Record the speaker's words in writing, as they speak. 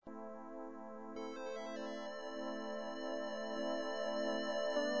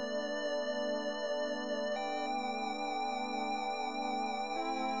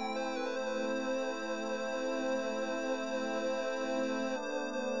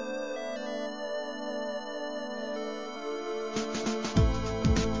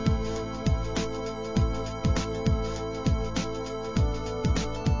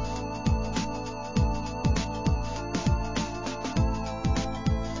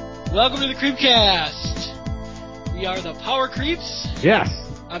Welcome to the CreepCast. We are the Power Creeps. Yes.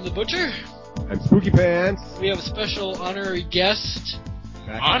 I'm the Butcher. I'm Spooky Pants. We have a special honorary guest.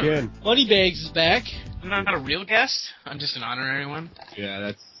 Back again. Moneybags is back. I'm not a real guest. I'm just an honorary one. Yeah,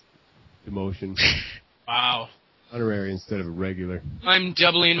 that's demotion. Wow. Honorary instead of a regular. I'm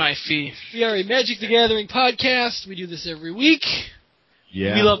doubling my fee. We are a Magic the Gathering podcast. We do this every week.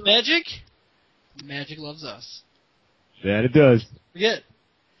 Yeah. We love magic. Magic loves us. That it does. Forget.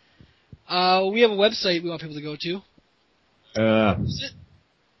 We have a website we want people to go to. Is it?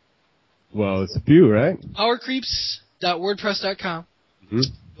 Well, it's a few, right? powercreeps.wordpress.com. Mm-hmm.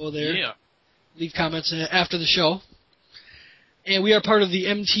 Go there. Yeah. Leave comments after the show. And we are part of the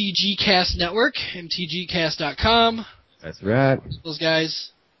MTGcast network, mtgcast.com. That's right. Those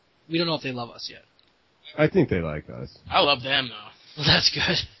guys, we don't know if they love us yet. I think they like us. I love them, though. Well, that's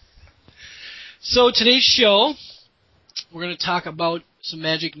good. So today's show, we're going to talk about some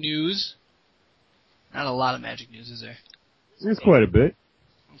magic news. Not a lot of magic news, is there? There's quite a bit.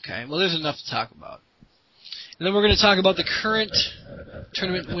 Okay, well, there's enough to talk about. And then we're going to talk about the current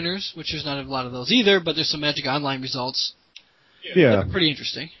tournament winners, which there's not a lot of those either, but there's some Magic Online results. Yeah. They're pretty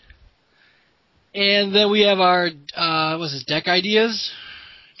interesting. And then we have our, deck ideas?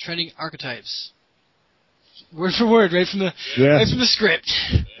 Trending archetypes. Word for word, right from the script.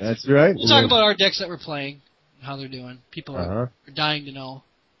 That's right. We'll talk about our decks that we're playing, and how they're doing. People are dying to know.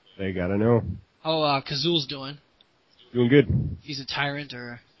 They gotta know. How Kazul's doing. Doing good. He's a tyrant,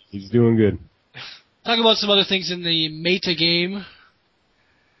 or... He's doing good. Talk about some other things in the meta game.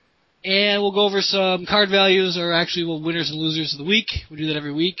 And we'll go over some card values, or actually, winners and losers of the week. We do that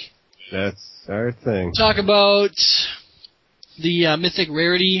every week. That's our thing. Talk about the Mythic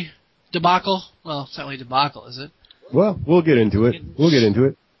Rarity debacle. Well, it's not really a debacle, is it? Well, we'll get into it.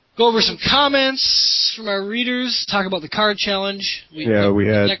 Go over some comments from our readers. Talk about the card challenge. We had...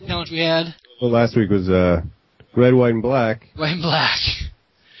 deck challenge we had. Well, last week was red, white, and black. White and black.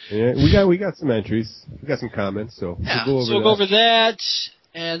 Yeah, we got some entries. We got some comments, so we'll go over that,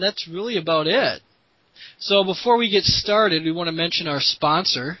 and that's really about it. So before we get started, we want to mention our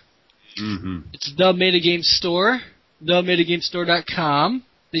sponsor. Mm-hmm. It's the Metagame Store, theMetagamestore.com.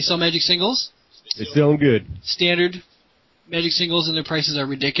 They sell Magic singles. They're selling good. Standard Magic singles, and their prices are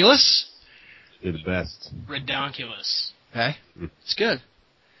ridiculous. They're the best. Redonkulous. Okay, it's good.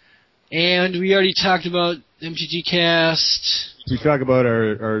 And we already talked about MTG Cast. Should we talk about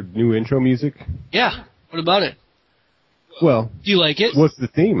our new intro music? Yeah. What about it? Well, do you like it? What's the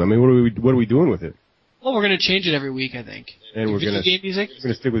theme? I mean, what are we doing with it? Well, we're going to change it every week, I think. And video game music? We're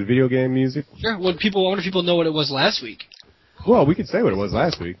going to stick with video game music? Sure. I wonder if people know what it was last week. Well, we could say what it was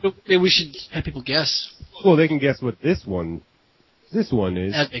last week. Maybe we should have people guess. Well, they can guess what this one is,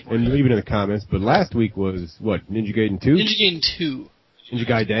 and leave it in the comments. But last week was, what, Ninja Gaiden 2? Ninja Gaiden 2. Ninja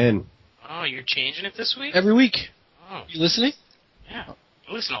Gaiden. Oh, you're changing it this week? Every week. Oh. You listening? Yeah.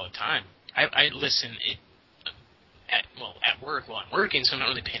 I listen all the time. I listen at work while I'm working, so I'm not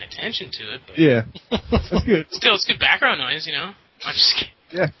really paying attention to it. But yeah. That's good. Still, it's good background noise, you know? I'm just kidding.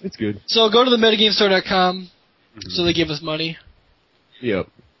 Yeah, it's good. So go to the metagamestore.com so they give us money. Yep.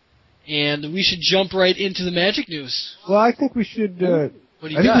 And we should jump right into the Magic news. Well, I think we should... what do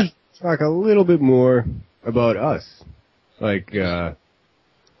you got? We should talk a little bit more about us. Like,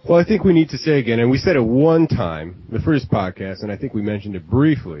 well, I think we need to say again, and we said it one time, the first podcast, and I think we mentioned it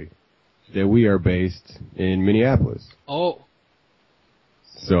briefly, that we are based in Minneapolis. Oh.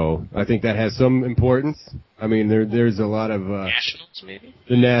 So, I think that has some importance. I mean, there's a lot of... Nationals, maybe?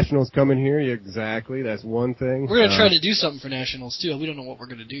 The Nationals coming here, exactly, that's one thing. We're going to try to do something for Nationals, too. We don't know what we're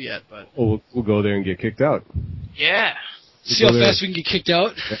going to do yet, but... Well, we'll go there and get kicked out. Yeah. See how fast we can get kicked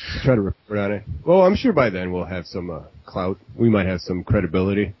out? Yeah, try to report on it. Well, I'm sure by then we'll have some clout. We might have some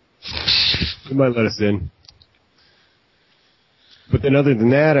credibility. They might let us in. But then other than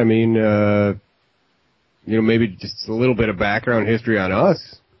that, I mean, maybe just a little bit of background history on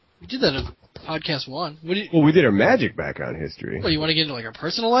us. We did that in podcast 1. Well, we did our Magic background history. What, you want to get into, our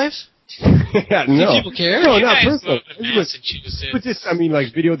personal lives? Yeah, no. Do people care? No, not personal. Massachusetts. But just, I mean,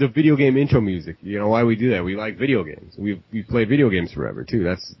 the video game intro music. You know, why we do that? We like video games. We've played video games forever, too.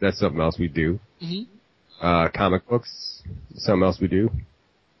 That's something else we do. Mm-hmm. Comic books, something else we do.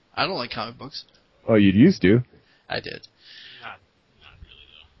 I don't like comic books. Oh, you used to? I did. Not really,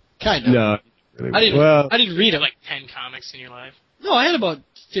 though. Kind of. No. Really. I didn't read You them. had like 10 comics in your life? No, I had about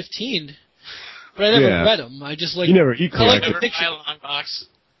 15. But I never read them. I just like... You never... I like the Never picture. buy a long box?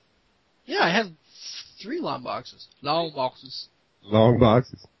 Yeah, I have 3 long boxes. Long boxes. Long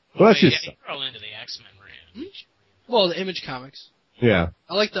boxes. Well, that's just... You're all into the X-Men brand. Well, the Image comics. Yeah.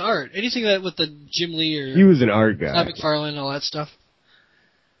 I like the art. Anything that with the Jim Lee or... He was an art guy. Todd McFarlane and all that stuff.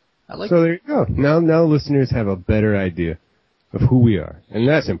 I like So there you go. Now listeners have a better idea of who we are, and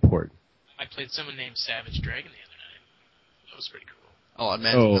that's important. I played someone named Savage Dragon the other night. That was pretty cool. Oh, on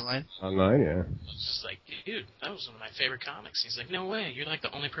Magic Online? Online, yeah. I was just like, dude, that was one of my favorite comics. He's like, no way, you're like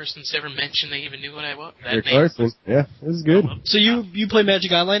the only person that's ever mentioned they even knew what I was. Rick Larson. Yeah, this is good. So you play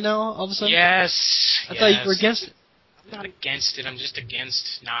Magic Online now, all of a sudden? Yes. I thought you were against it. I'm not against it. I'm just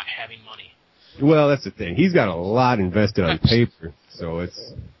against not having money. Well, that's the thing. He's got a lot invested on paper, so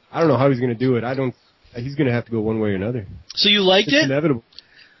I don't know how he's going to do it. He's going to have to go one way or another. So you liked it? It's inevitable.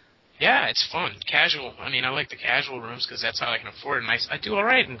 Yeah, it's fun. Casual. I mean, I like the casual rooms because that's how I can afford it. And I do all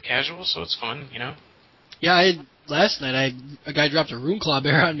right in casual, so it's fun, you know? Yeah, last night a guy dropped a Rune Claw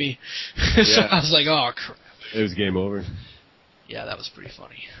Bear on me. So I was like, oh, crap. It was game over. Yeah, that was pretty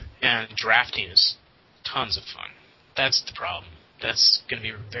funny. And drafting is tons of fun. That's the problem. That's going to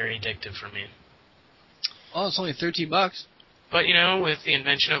be very addictive for me. Oh, it's only $13. But, you know, with the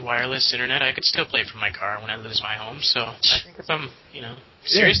invention of wireless internet, I could still play from my car when I lose my home. So I think if I'm,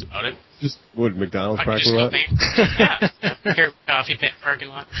 serious about it. Just, McDonald's I could parking just lot? Yeah. Here, coffee parking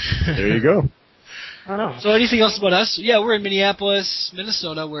lot. There you go. I don't know. So anything else about us? Yeah, we're in Minneapolis,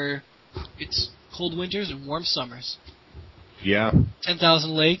 Minnesota, where it's cold winters and warm summers. Yeah. 10,000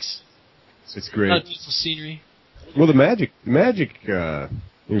 lakes. It's great. A lot of beautiful scenery. Well, the Magic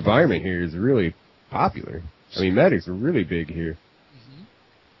environment here is really popular. I mean, Magic's really big here. Mm-hmm.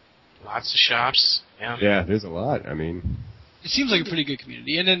 Lots of shops. Yeah. Yeah, there's a lot. I mean, it seems like a pretty good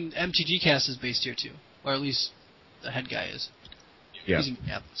community. And then MTGcast is based here, too. Or at least the head guy is. Yeah. He's in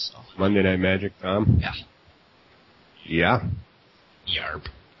Minneapolis, so. Monday Night Magic, Tom? Yeah. Yeah. Yarp.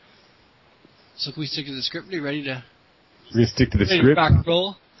 So can we stick to the script? Are you ready to... We're going to stick to the script. Rock and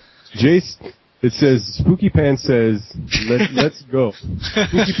roll? Jace, it says, Spooky Pants says, let's go.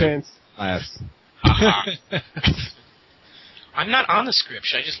 Spooky Pants laughs. I'm not on the script.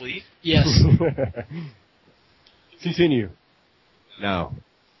 Should I just leave? Yes. Continue. Now.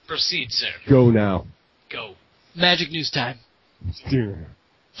 Proceed, sir. Go now. Go. Magic news time.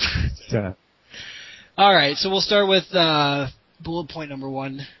 Time. All right, so we'll start with bullet point number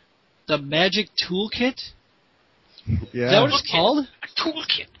 1. The Magic Toolkit? Yeah. Is that what it's called? A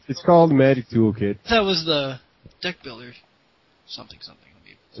toolkit. It's called Magic Toolkit. That was the deck builder. Something.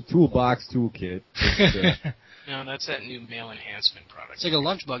 A toolbox toolkit. No, that's that new male enhancement product. It's like a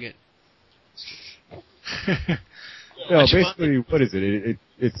lunch bucket. No, basically, what is it?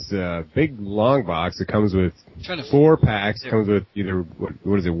 It's a big long box. It comes with 4 packs. It comes with either,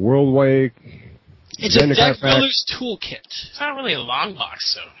 what is it, Worldwake? It's a deck builder's toolkit. It's not really a long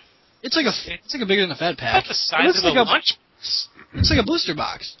box, though. It's like a bigger than a Fat Pack. It's the size of a lunch box. It's like a booster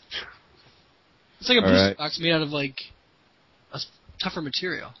box. It's like a booster box made out of, like, a tougher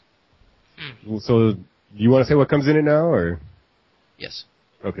material. So, do you want to say what comes in it now, or? Yes.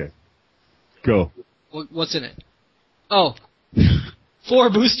 Okay. Go. What's in it? Oh. 4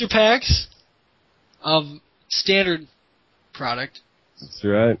 booster packs of standard product. That's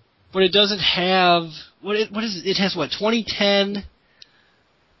right. But it doesn't have... What is it? It has, 2010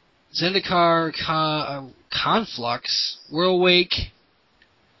 Zendikar Conflux, Whirlwake,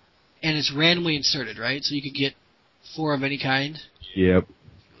 and it's randomly inserted, right? So you could get 4 of any kind? Yep. It's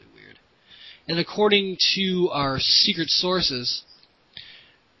really weird. And according to our secret sources,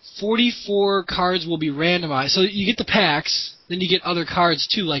 44 cards will be randomized. So you get the packs, then you get other cards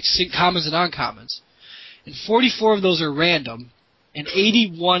too, like commons and uncommons. And 44 of those are random, and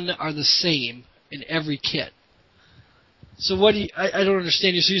 81 are the same in every kit. So what do you, I don't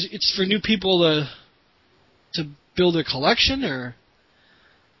understand. So it's for new people to build a collection, or?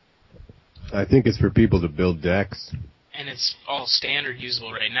 I think it's for people to build decks. And it's all standard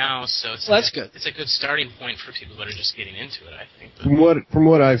usable right now, so it's that's good. It's a good starting point for people that are just getting into it, I think. From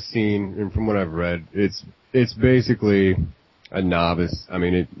what I've seen and from what I've read, it's basically a novice. I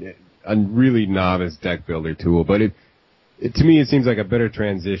mean, a really novice deck builder tool. But it to me it seems like a better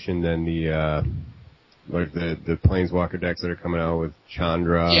transition than the Planeswalker decks that are coming out with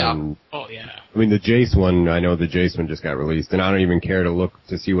Chandra. Yeah. And, oh yeah. I mean the Jace one. I know the Jace one just got released, and I don't even care to look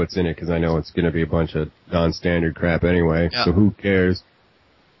to see what's in it because I know it's going to be a bunch of non-standard crap anyway. Yeah. So who cares?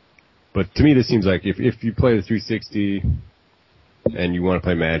 But to me, this seems like if you play the 360 and you want to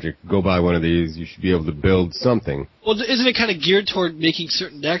play Magic, go buy one of these. You should be able to build something. Well, isn't it kind of geared toward making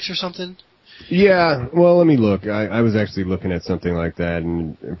certain decks or something? Yeah. Well, let me look. I was actually looking at something like that,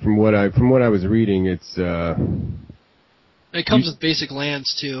 and from what I was reading, it's. It comes with basic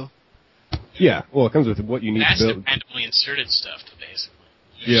lands too. Yeah. Well, it comes with what you need That's to build. the randomly inserted stuff, basically.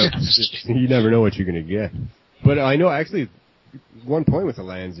 Yeah. You never know what you're going to get. But I know actually. One point with the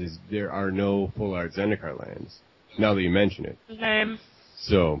lands is there are no full art Zendikar lands. Now that you mention it. Lame.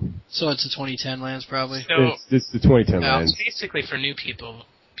 So it's the 2010 lands, probably. So it's the 2010 Yeah. lands. basically for new people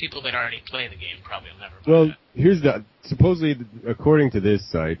that already play the game probably will never buy Well, that. here's supposedly, according to this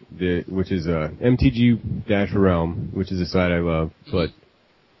site, which is MTG-Realm, which is a site I love, but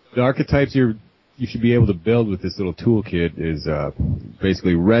the archetypes you should be able to build with this little toolkit is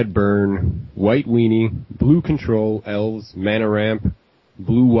basically red burn, white weenie, blue control, elves, mana ramp,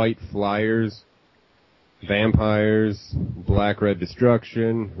 blue-white flyers, vampires, black-red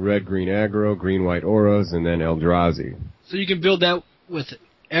destruction, red-green aggro, green-white auras, and then Eldrazi. So you can build that with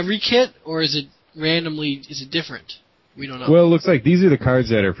every kit, or is it different? We don't know. Well, it looks like these are the cards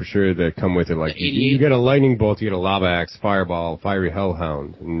that are for sure that come with it. Like you get a lightning bolt, you get a lava axe, fireball, fiery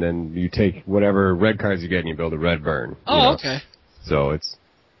hellhound, and then you take whatever red cards you get and you build a red burn. Oh, okay. So it's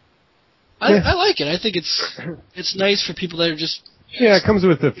I like it. I think it's nice for people that are just... Yeah, it comes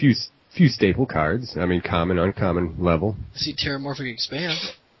with a few staple cards. I mean, common, uncommon level. I see Terramorphic Expand.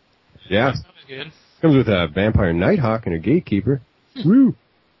 Yeah. That sounds good. Comes with a Vampire Nighthawk and a Gatekeeper. Woo!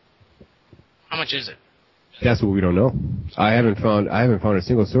 How much is it? That's what we don't know. I haven't found a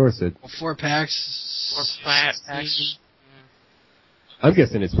single source that... 4 packs. 4 packs. I'm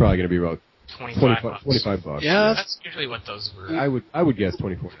guessing it's probably going to be about 25 bucks. Yeah. That's usually what those were. I would guess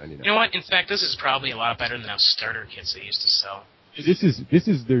 $24.99. You know what? In fact, this is probably a lot better than those starter kits they used to sell. This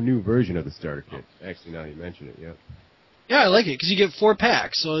is their new version of the starter kit. Actually, now you mention it, yeah. Yeah, I like it, because you get 4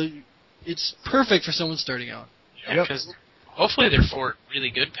 packs, so it's perfect for someone starting out. Yeah, because hopefully they're 4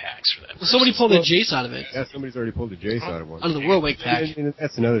 really good packs for that. Well, somebody pulled a Jace out of it. Yeah, somebody's already pulled a Jace out of one. Out of the Whirlwind pack. And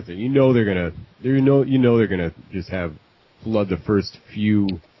that's another thing. You know they're gonna just have flood the first few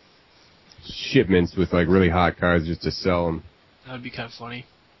shipments with like really hot cards just to sell them. That would be kind of funny.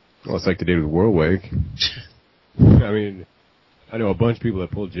 Well, it's like they did with Whirlwind. I mean, I know a bunch of people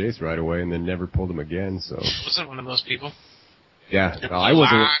that pulled Jace right away and then never pulled him again. So Wasn't one of those people? yeah, I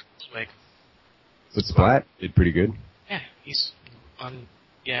wasn't. Like, But Splat did pretty good. yeah, he's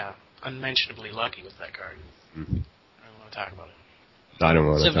unmentionably lucky with that card. Mm-hmm. I don't want to talk about it. I don't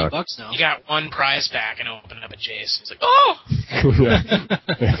want to talk. $70 now. You got one prize back and opened up a Jace. He's like, oh!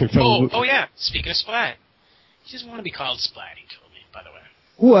 oh yeah, speaking of Splat. He doesn't want to be called Splat, he told me, by the way.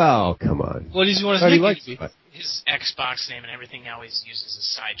 Well, come on. What does he want How do his you like nickname to be? Splat? His Xbox name and everything always uses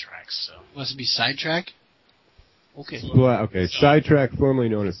his sidetracks, so. Wants to be Sidetrack? Okay. Splat, okay. Sidetrack, formerly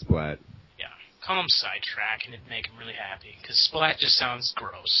known as Splat. Yeah, call him Sidetrack and it'd make him really happy. Because Splat just sounds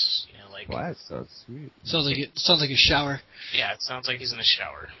gross, you know, like... Splat sounds sweet. Sounds like a shower. Yeah, it sounds like he's in the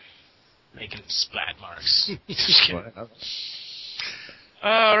shower. Making splat marks. Just kidding. Splat.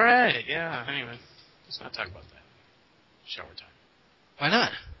 Alright, yeah, anyway. Let's not talk about that. Shower time. Why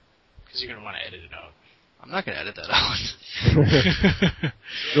not? Because you're going to want to edit it out. I'm not going to edit that out.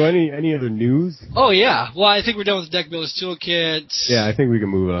 So any other news? Oh, yeah. Well, I think we're done with the Deck Builders Toolkit. Yeah, I think we can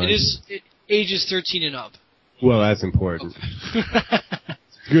move on. It ages 13 and up. Well, that's important.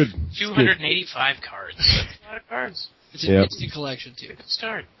 Good. 285 cards. That's a lot of cards. It's an instant collection, too. Good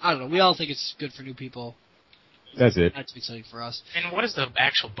start. I don't know. We all think it's good for new people. That's it. Not too exciting for us. And what does the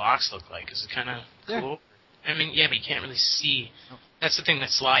actual box look like? Is it kind of cool? I mean, yeah, but you can't really see. That's the thing that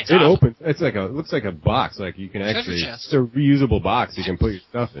slides It off. opens. It looks like a box. Like you can actually. Treasure chest. It's a reusable box. You can put your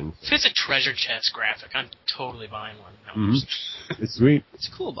stuff in. If it's a treasure chest graphic, I'm totally buying one. No, Mm-hmm. It's sweet. It's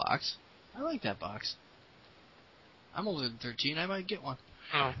a cool box. I like that box. I'm older than 13. I might get one.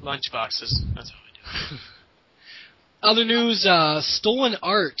 Oh, lunch boxes. That's how I do it. Other news, stolen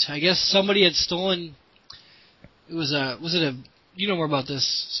art. I guess somebody had stolen... was it a... You know more about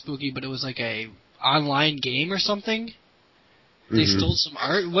this, Spooky, but it was like a online game or something? They stole some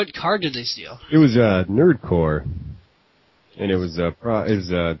art? What card did they steal? It was Nerdcore, and it was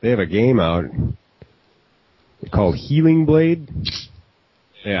they have a game out called Healing Blade.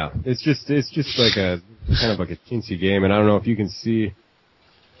 Yeah, it's just like a kind of like a teensy game, and I don't know if you can see.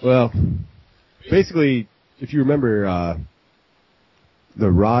 Well, basically, if you remember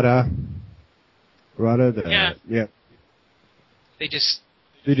the Rada, yeah.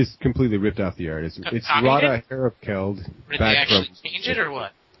 They just completely ripped off the art. It's Rada Herapkeld Did they back actually from change it or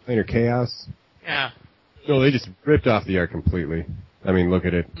what? Planar Chaos. Yeah. No, they just ripped off the art completely. I mean, look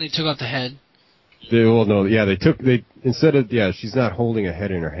at it. They took out the head. Instead of she's not holding a head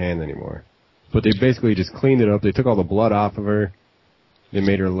in her hand anymore. But they basically just cleaned it up. They took all the blood off of her. They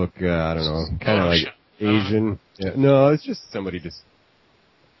made her look, I don't know, kind of like Asian. Yeah. No, it's just somebody just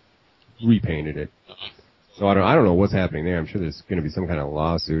repainted it. So I don't know what's happening there. I'm sure there's going to be some kind of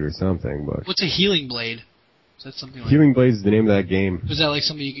lawsuit or something. But What's a healing blade? Is that something like... Healing Blade is the name of that game. Was that like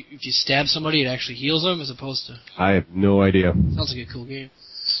something if you stab somebody, it actually heals them, as opposed to... I have no idea. Sounds like a cool game.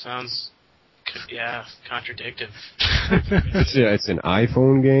 Sounds, yeah, contradictive. It's an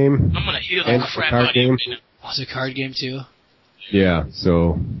iPhone game. I'm gonna heal And the it's a crap card out of you. game. Man. Oh, it's a card game too. Yeah,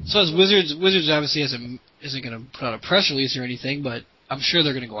 so as Wizards obviously isn't going to put out a press release or anything, but I'm sure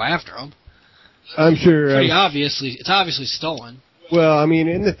they're going to go after them. I'm sure. It's obviously stolen. Well, I mean,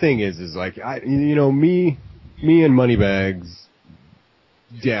 and the thing is like me and Moneybags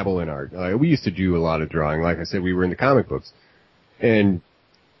dabble in art. We used to do a lot of drawing. Like I said, we were in the comic books, and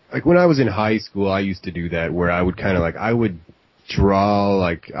like when I was in high school, I used to do that where I would kind of I would draw,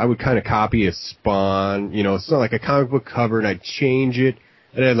 I would kind of copy a Spawn, it's not like a comic book cover, and I'd change it,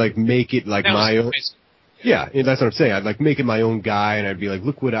 and I'd make it my own. Yeah, that's what I'm saying. I'd make it my own guy, and I'd be like,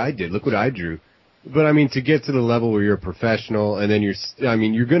 look what I did, look what I drew. But I mean, to get to the level where you're a professional, and then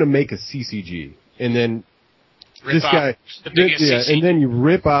you're gonna make a CCG, and then Rip off the biggest CCG. and then you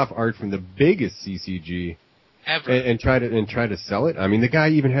rip off art from the biggest CCG. Ever. And try to sell it. I mean, the guy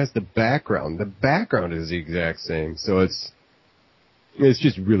even has the background. The background is the exact same, so it's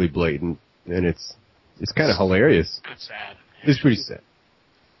just really blatant, and it's kind of hilarious. That's sad. It's pretty sad.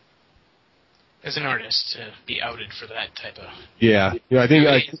 As an artist, to be outed for that type of... Yeah, I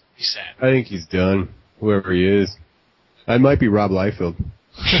think he's done, whoever he is. I might be Rob Liefeld.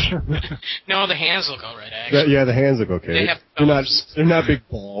 No, the hands look all right, actually. Yeah, the hands look okay. They're not big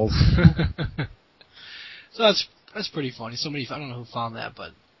balls. So that's pretty funny. I don't know who found that,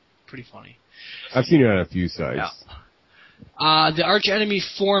 but pretty funny. I've seen it on a few sites. Yeah. The Arch Enemy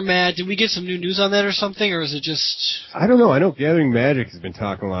format, did we get some new news on that or something, or is it just... I don't know. I know Gathering Magic has been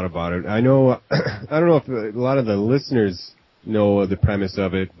talking a lot about it. I know, I don't know if a lot of the listeners know the premise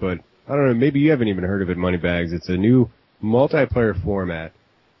of it, but I don't know, maybe you haven't even heard of it, Moneybags. It's a new multiplayer format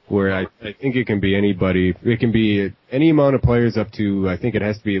where I think it can be anybody. It can be any amount of players up to, I think it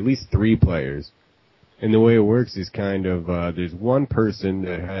has to be at least 3 players. And the way it works is kind of, there's one person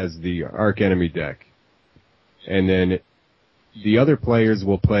that has the Arch Enemy deck. And then the other players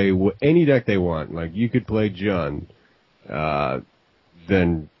will play any deck they want. Like, you could play Jund.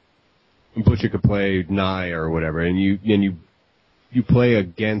 Then Butcher could play Nye or whatever. And you play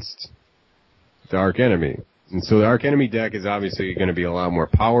against the Arch Enemy. And so the Arch Enemy deck is obviously going to be a lot more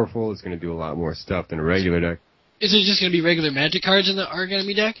powerful. It's going to do a lot more stuff than a regular deck. Is it just going to be regular Magic cards in the Arch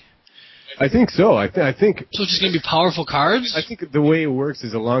Enemy deck? I think so. I think. So it's just going to be powerful cards? I think the way it works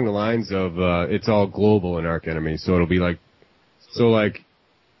is along the lines of it's all global in Arch Enemy, so it'll be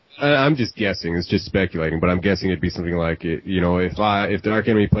I'm just guessing. It's just speculating, but I'm guessing it'd be something like if the Arch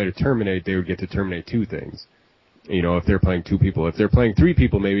Enemy played a Terminate, they would get to terminate 2 things. If they're playing 2 people. If they're playing 3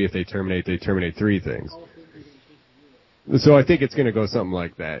 people, maybe if they terminate 3 things. So I think it's going to go something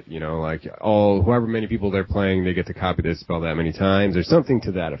like that. However many people they're playing, they get to copy this spell that many times, or something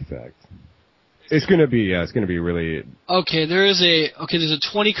to that effect. It's going to be really... Okay, there's a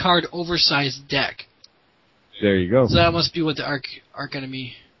 20 card oversized deck. There you go. So that must be what the Arch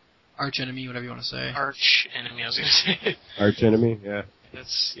Enemy, whatever you want to say. Arch Enemy, I was going to say. Arch Enemy, yeah.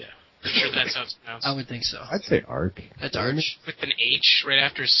 Yeah. Pretty sure that's how it's pronounced. I would think so. I'd say Arch. That's Arch. With an H right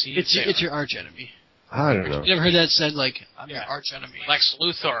after C. It's your Arch Enemy. I don't know. You ever heard that said, I'm your Arch Enemy? Lex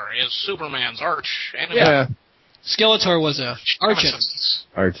Luthor is Superman's Arch Enemy. Yeah. Skeletor was a Arch Enemy.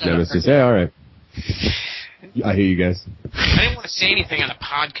 Arch Nemesis. Yeah, alright. I hear you guys. I didn't want to say anything on the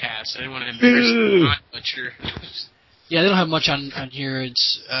podcast. I didn't want to embarrass the butcher. Yeah, they don't have much on here.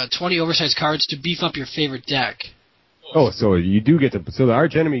 It's 20 oversized cards to beef up your favorite deck. Oh, so you do get to... So the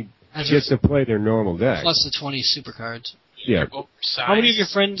Arch Enemy gets to play their normal deck. Plus the 20 super cards. Yeah. How many of your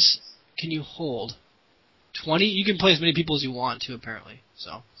friends can you hold? 20? You can play as many people as you want to, apparently.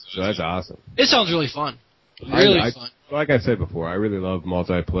 So that's awesome. It sounds really fun. Really fun. Like I said before, I really love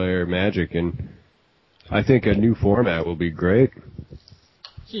multiplayer Magic, and I think a new format will be great.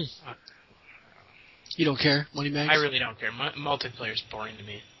 You don't care, Moneybags? I really don't care. Multiplayer is boring to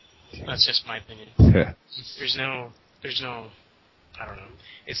me. That's just my opinion. Yeah. There's no, I don't know.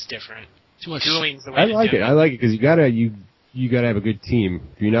 It's different. Too much. Dueling's the way I like it because you gotta have a good team.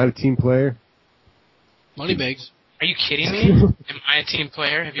 If you're not a team player, Moneybags. Are you kidding me? Am I a team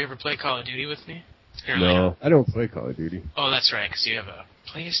player? Have you ever played Call of Duty with me? Apparently no, not. I don't play Call of Duty. Oh, that's right, because you have a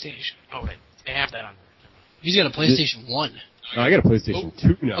PlayStation. Oh, right. They have that on there. He's got a PlayStation 1. No, I got a PlayStation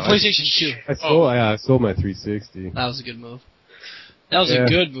 2 now. A PlayStation 2. I sold my 360. That was a good move. That was a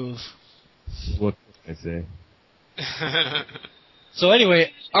good move. What can I say? So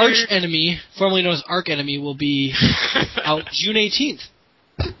anyway, Arch Enemy, formerly known as Arch Enemy, will be out June 18th.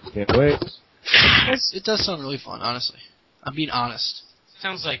 Can't wait. It does sound really fun, honestly. I'm being honest.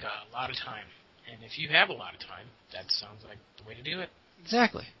 Sounds like a lot of time. And if you have a lot of time, that sounds like the way to do it.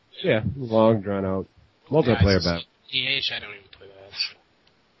 Exactly. Yeah, long, drawn out. Multiplayer battle. EDH, I don't even play that.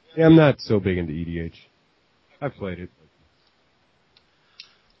 Yeah, I'm not so big into EDH. I've played it. But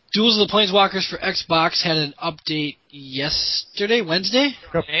Duels of the Planeswalkers for Xbox had an update yesterday, Wednesday?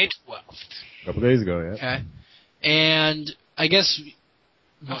 May 12th. A couple days ago, yeah. Okay. And I guess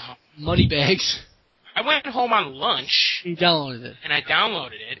Moneybags, I went home on lunch, he downloaded it. and I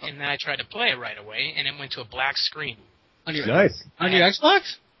downloaded it, and then I tried to play it right away, and it went to a black screen. On your, Nice. on your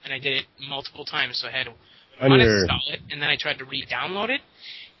Xbox? And I did it multiple times, so I had to On your- uninstall it, and then I tried to re-download it,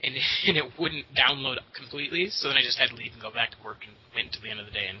 and it wouldn't download completely, so then I just had to leave and go back to work and wait until the end of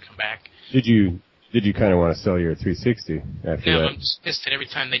the day and come back. Did you kind of want to sell your 360 after Now, that? I'm just pissed that every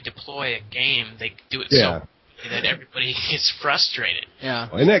time they deploy a game, they do it Yeah. so that everybody gets frustrated. Yeah.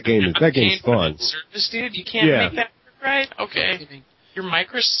 And that game's I'm paying for fun. that service, dude. You can't Yeah. make that work right? Okay. You're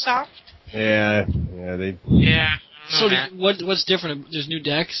Microsoft? Yeah, they. Yeah. I So don't know, what's different? There's new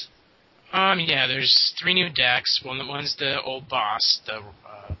decks? yeah, there's 3 new decks. One's the old boss, the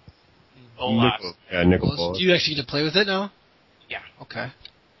Bolas. Nickel Do Bolas. you actually get to play with it now? Yeah. Okay.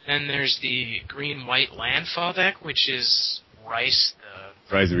 Then there's the green-white landfall deck, which is Rice,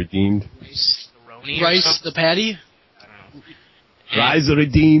 Rise of Redeemed. Rice the Roni or Rise something. the Patty? I don't know. And Rise of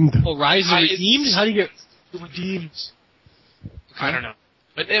Redeemed. Oh, Rise the Redeemed? How do you get redeemed? I don't know.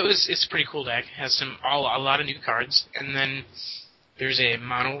 But it's a pretty cool deck. It has a lot of new cards. And then there's a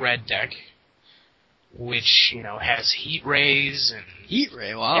mono red deck, which, has Heat Rays and... Heat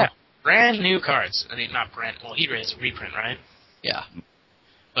Ray, wow. Yeah, brand new cards. I mean, not brand... Well, Heat Ray is a reprint, right? Yeah.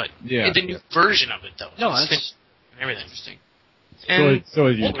 But Yeah. the new version of it, though. No, It's that's and everything. interesting. And So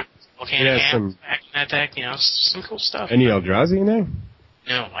you, Volcanic has Ham some- back in that deck, some cool stuff. any Eldrazi in there?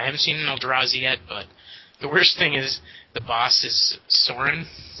 No, I haven't seen an Eldrazi yet, but the worst thing is the boss is Sorin,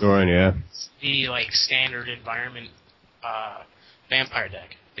 Sorin, yeah. the standard environment vampire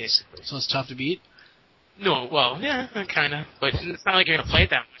deck, basically. So it's tough to beat? No, well, yeah, kind of, but it's not like you're gonna play it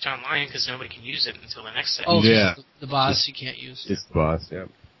that much online because nobody can use it until the next set. Oh, Yeah. the boss you can't use. Just the boss, yeah.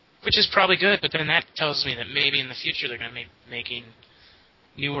 Which is probably good, but then that tells me that maybe in the future they're gonna making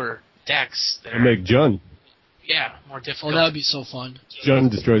newer decks that And are make Jund. more difficult. Oh, that would be so fun. Jund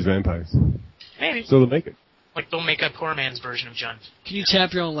destroys vampires. Maybe. So they'll make it. Like they'll make a poor man's version of Jund. Can you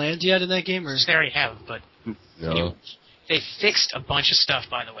tap your own lands yet in that game? Or? Which they already have, but No. they fixed a bunch of stuff,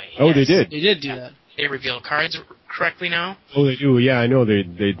 by the way. Oh, they did. They did do that. They reveal cards correctly now. Oh, they do. Yeah, I know.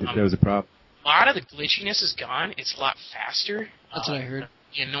 That was a prop. A lot of the glitchiness is gone. It's a lot faster. That's what I heard.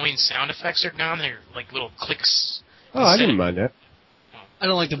 The annoying sound effects are gone. They're like little clicks. Oh, I didn't mind that. I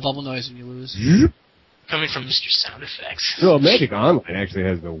don't like the bubble noise when you lose. Coming from Mr. Sound Effects. No, Magic Online actually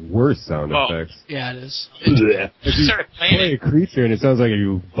has the worst sound Oh. effects. Yeah, it is. If you started playing play a it. creature and it sounds like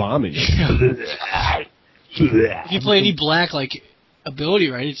you bombing it. If you play any black ability,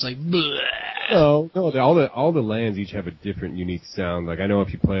 right? It's like. Bleh. No, all the lands each have a different unique sound. Like I know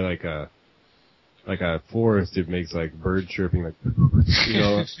if you play like a forest, it makes like bird chirping, like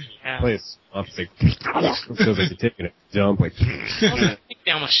Yeah. play a swamp, it's like it feels like you're taking a dump, like. I think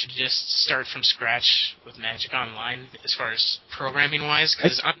they almost should just start from scratch with Magic Online as far as programming wise,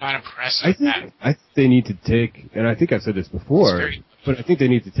 because I'm not impressed with that. I think they need to take, and I think I've said this before, It's but I think they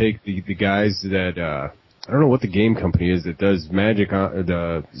need to take the guys that I don't know what the game company is that does Magic on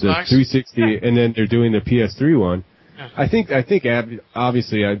the Xbox? 360, and then they're doing the PS3 one. Yeah. I think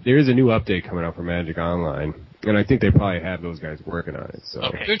obviously there is a new update coming out for Magic Online, and I think they probably have those guys working on it. So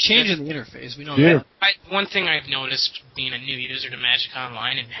Okay. They're changing the interface. We know Yeah. that. One thing I've noticed being a new user to Magic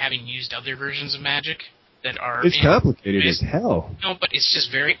Online and having used other versions of Magic that are it's complicated as hell. No, but it's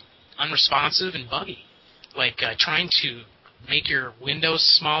just very unresponsive and buggy. Like trying to make your windows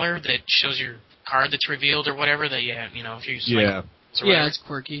smaller that shows your card that's revealed or whatever. That if you use Yeah. Yeah, it's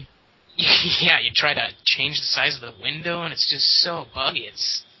quirky. yeah, you try to change the size of the window and it's just so buggy.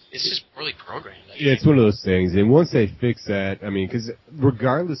 It's just poorly programmed. Yeah, it's one of those things. And once they fix that, I mean, because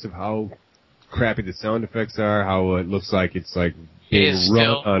regardless of how crappy the sound effects are, how it looks like it's like being is run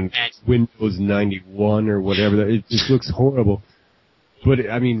still on magic. Windows 91 or whatever, it just looks horrible. But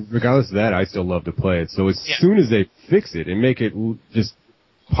I mean, regardless of that, I still love to play it. So as soon as they fix it and make it just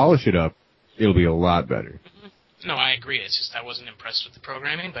polish it up, it'll be a lot better. No, I agree. It's just I wasn't impressed with the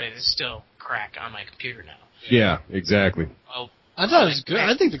programming, but it is still crack on my computer now. Yeah, exactly. Well, I thought it was good.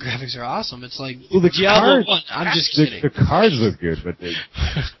 I think the graphics are awesome. It's like Well, the Diablo card- 1. I'm just The kidding. cards look good, but they,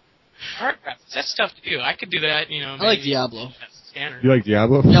 hard graphics, that's tough to do. I could do that, I like maybe Diablo. that's standard. you like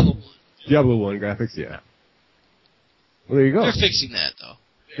Diablo? Diablo 1. Diablo 1 graphics, yeah. Well, there you go. They're fixing that, though.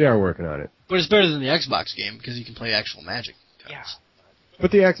 They are working on it. But it's better than the Xbox game because you can play actual Magic. Yeah.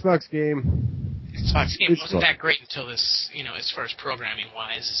 But the Xbox game, Xbox game It's wasn't fun. that great until this, as far as programming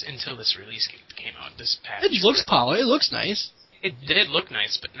wise, until this release came out this past. It looks polished. It looks nice. It did look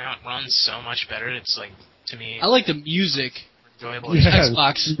nice, but now it runs so much better. It's like, to me, I like the music enjoyable. Yeah.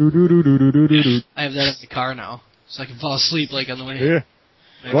 Xbox. Do-do-do-do-do-do-do. I have that in the car now, so I can fall asleep like on the way.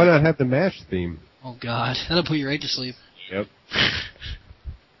 Yeah. Why not have the MASH theme? Oh God, that'll put you right to sleep. Yep.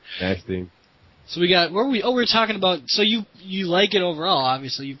 MASH theme. So we got where were we? Oh, we were talking about. So you like it overall?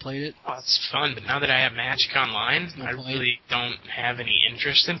 Obviously, you played it. Oh, it's fun, but now that I have Magic Online, I really don't have any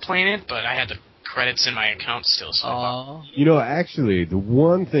interest in playing it, but I had the credits in my account still, so Oh. You know, actually, the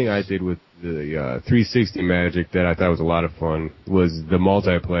one thing I did with the 360 Magic that I thought was a lot of fun was the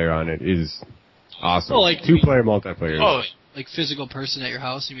multiplayer on it is awesome. Oh, like 2-player multiplayer. Oh, like physical person at your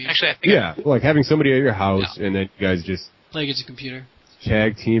house, you mean? actually, I think Yeah, like having somebody at your house and then you guys just Play against a computer.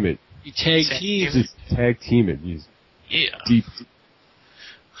 tag team it. You tag Tag team. team. Just tag team it. You just yeah. deep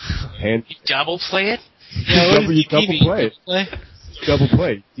and You double play it? Yeah, what is double DP? play it. Play? Double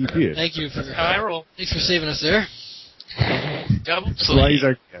play. DP it. Thank you for That's how I roll. thanks for saving us there. Double That's why play. he's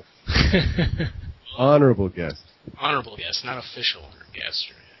our guest. Honorable guest. Honorable guest, not official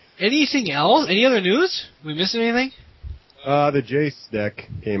guest. Anything else? Any other news? We missing anything? The Jace deck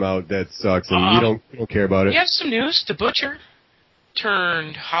came out. That sucks, and you don't care about it. We have some news. The Butcher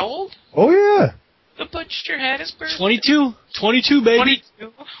turned how old? Oh yeah. The Butcher had his birthday. 22, baby.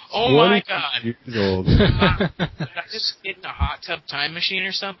 22. Oh my God. 22 years old. Did I just get in a hot tub time machine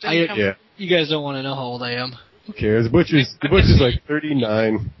or something? Yeah. You guys don't want to know how old I am. Who cares? The Butcher's like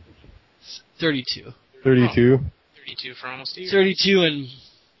 39, 32. 32. 32 for almost a year. 32 and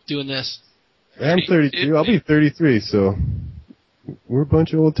doing this. I'm 32. I'll be 33. So we're a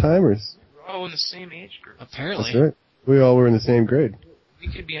bunch of old timers. We're all in the same age group. Apparently. That's right. We all were in the same grade.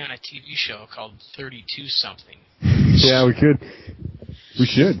 We could be on a TV show called 32 something. Yeah, we could. We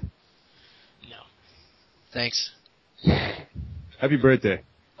should. No. Thanks. Happy birthday.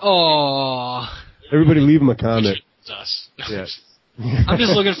 Oh, Everybody leave him a comment. It's us. Yeah. I'm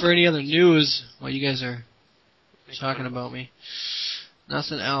just looking for any other news while you guys are talking about me.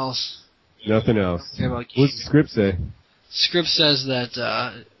 Nothing else. Nothing else. Care about What's the script say? Script says that,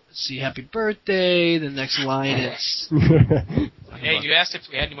 let's see, happy birthday. The next line is... Hey, you asked if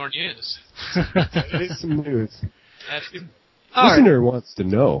we had any more news. That is some news. All right. Listener wants to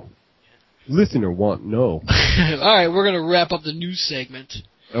know. Listener want know. All right, we're going to wrap up the news segment.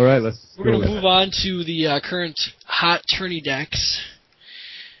 All right, let's We're go. going to move on to the current hot tourney decks.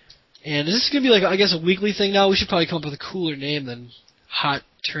 And this is going to be like, I guess, a weekly thing now. We should probably come up with a cooler name than hot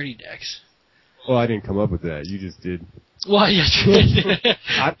tourney decks. Oh, I didn't come up with that. You just did. Well, yes, you did.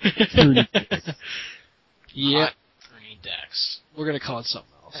 Hot tourney decks. Yeah. Hot tourney decks. We're going to call it something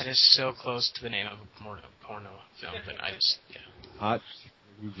else. That is so close to the name of a porno film that I just... Yeah. Hot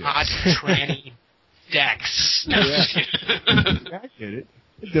tourney decks. Hot tranny decks. No, Yeah. just kidding. I get it.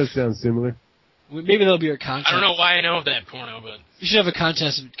 It does sound similar. Maybe that'll be our contest. I don't know why I know of that porno, but... We should have a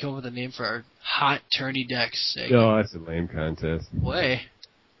contest and come up with a name for our hot tourney decks. No, that's a lame contest. Way.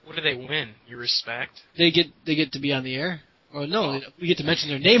 What do they win? Your respect? They get to be on the air? Or no, we get to mention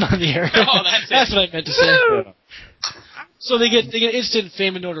their name on the air. Oh, that's it. what I meant to say. So they get instant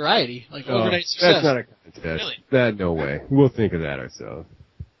fame and notoriety, like overnight success. That's not a contest. Really? That, no way. We'll think of that ourselves.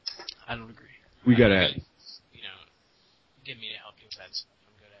 I don't agree. We gotta You know, get me to help you with that stuff.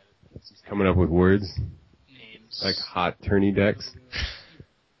 I'm good at it. coming up with words Names. like hot tourney decks.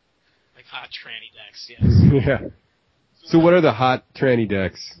 Like hot tranny decks, yes. Yeah. So what are the hot tranny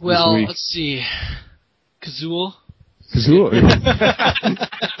decks Well, this week? let's see. Kazoo. Kazoo.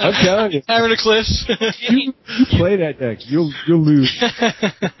 I'm telling you. Tyrant of Cliffs. You play that deck, you'll lose.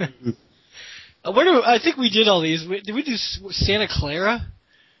 I think we did all these. Did we do Santa Clara?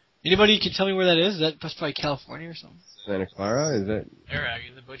 Anybody can tell me where that is? That's probably California or something. Santa Clara? Is that? Are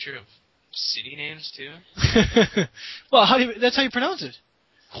you the butcher of city names, too? Well, that's how you pronounce it.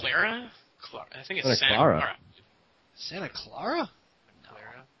 Clara? I think it's Santa Santa Clara. Clara. Santa Clara?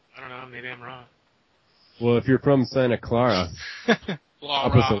 Clara? I don't know. Maybe I'm wrong. Well, if you're from Santa Clara,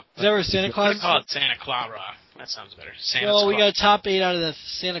 I'll put some- Is that where Santa I'm Claus going to call it Santa Clara. That sounds better. Santa Well, we Clara. got a top 8 out of the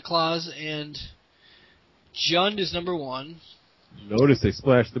Santa Claus, and Jund is number 1. notice they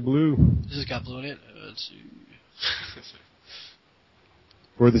splashed the blue This has got blue in it. Let's see.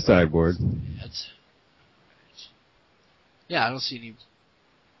 for the sideboard. Yeah, I don't see any.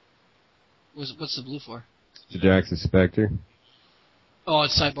 What's the blue for? The Jackson Spectre. Oh,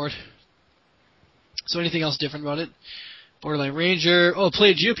 it's sideboard. So anything else different about it? Borderline Ranger. Oh, play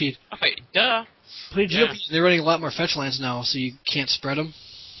a Geopede. Oh, wait, duh. Play a Yeah. Geopede. They're running a lot more fetch lands now, so you can't spread them.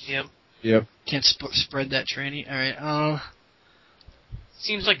 Yep. Yep. Can't spread that tranny. All right.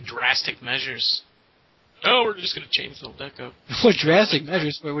 Seems like drastic measures. Oh, we're just going to change the whole deck up. What drastic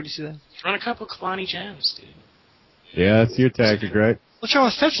measures? Where do you see that? Run a couple Kalani gems, dude. Yeah, that's your tactic, right? What's wrong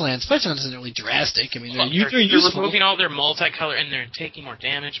with fetch lands? Fetch lands isn't really drastic. I mean, they're They're useful. removing all their multicolor, and they're taking more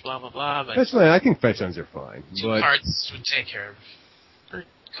damage, blah, blah, blah. But Fetch land, I think fetch lands are fine. two cards would take care of...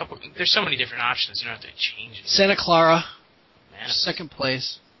 There's so many different options, you don't have to change it. Santa Clara, Man, second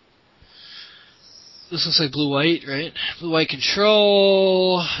place. This looks like blue-white, right? Blue-white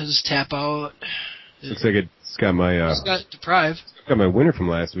control. Just tap out. Looks like it's got my It's got Deprive. got my winner from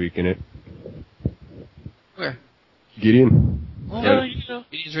last week in it. Where? Gideon. Oh, Right. you know.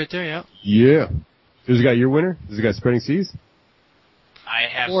 He's right there, yeah. Yeah. Does it got your winner? Does it got Spreading Seas? I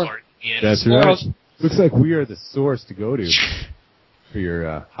have Four. Lord Ian. That's Four right. of- Looks like we are the source to go to for your.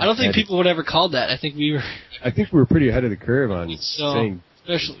 I don't think people would ever call that. I think we were. I think we were pretty ahead of the curve on So, saying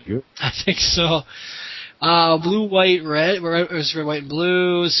especially. good. I think so. Blue, white, red. It was red, white, and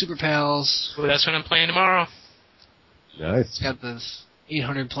blue. Super Pals. Ooh, that's what I'm playing tomorrow. Nice. It's got the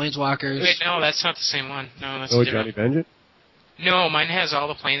 800 Planeswalkers. Wait, no, that's not the same one. No, that's Oh, different. Johnny Vengeance? No, mine has all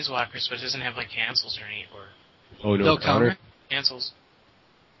the Planeswalkers, but it doesn't have, like, cancels or any, or Oh, no counter? cancels.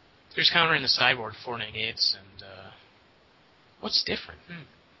 There's counter in the sideboard, 4 negates, and, what's different?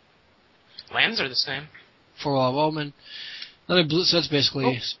 Lands are the same. 4-wall Bowman. Another blue, so that's basically...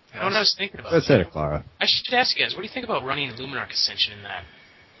 You know what I was thinking about? That's Santa Clara. I should ask you guys, what do you think about running Luminarch Ascension in that?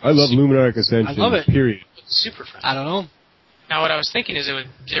 I love Luminarch Ascension, I love it. period. Super friendly. I don't know. Now, what I was thinking is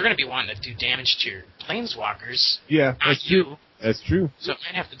they're going to be wanting to do damage to your Planeswalkers, Yeah, not that's true. you, That's true. so it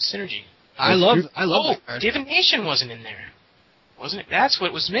might have the synergy. I love that card. Divination wasn't in there. Wasn't it? That's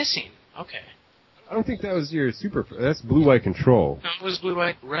what was missing. Okay. I don't think that was your super... That's blue-white control. No, it was blue,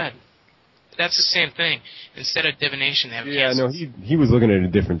 white, red. That's the same thing. Instead of divination, they have Yeah, cancels. no, he was looking at a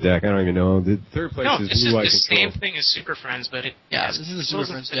different deck. I don't even know. The third place No, is this is blue-white the control. same thing as Super Friends, but it Yeah, has this is a cancels Super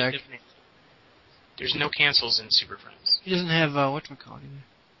Friends instead of deck. divination. There's no cancels in Super Friends. He doesn't have, whatchamacallit either.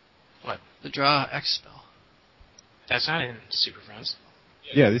 What? The draw X spell. That's not in Super Friends.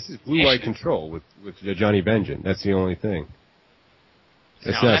 Yeah, this is blue-white control with the Johnny Vengeance. That's the only thing.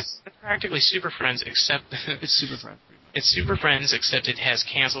 That's practically Super Friends, except It's Super Friend. it's Super Friends, except it has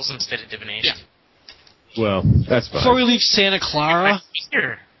cancels instead of divination. Well, that's fine. Before we leave Santa Clara,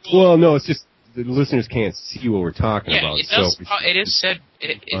 Here. Well, no, it's just the listeners can't see what we're talking Yeah, about. it does. So It is said.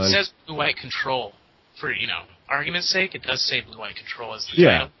 It Fine. says blue white control. For argument's sake, it does say blue white control as the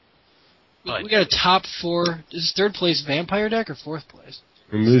Yeah. title. But we got a top 4. This is third place Vampire deck or fourth place?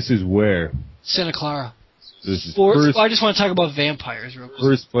 and this is where Santa Clara. this is Fourth. first, Well, I just want to talk about vampires real quick.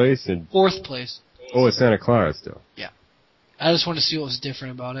 first place and Fourth place. it's Santa Clara still. I just want to see what was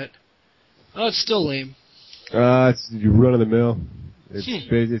different about it. Oh, it's still lame. It's you run of the mill. It's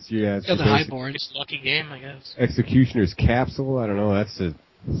Hmm. it's yeah. It's got the your high basic boards. it's a lucky game, I guess. Executioner's capsule. I don't know. That's a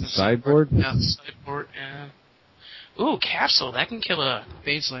sideboard. Yeah, Sideboard. Ooh, capsule. That can kill a.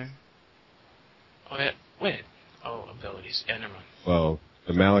 Baneslayer. Oh, yeah. Wait. Oh, abilities. Yeah, never mind. Well,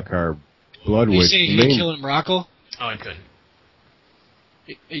 the Malachar Are you Bloodwood. saying you can kill it in Morocco? Oh, I couldn't.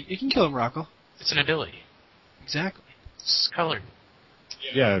 You can kill it in Morocco. It's an ability. Exactly. It's colored.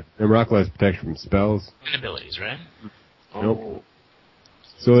 Yeah, and Morocco has protection from spells. And abilities, right? Nope. Oh.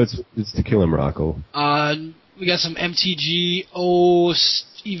 So it's to kill in Morocco. We got some MTGO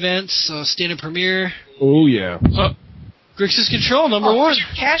events, standard premiere. Oh yeah. Grixis Control, number 1. It's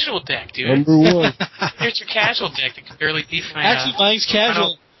your casual deck, dude. Number 1. Here's your casual deck that can barely beat my. Actually, mine's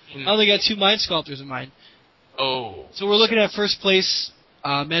casual. I I only got 2 Mind Sculptors in mine. Oh. So we're looking at first place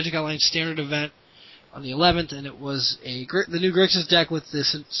Magic Online standard event on the 11th, and it was the new Grixis deck with the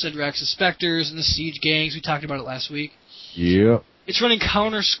Sidrax's Specters and the Siege Gangs. We talked about it last week. Yeah. It's running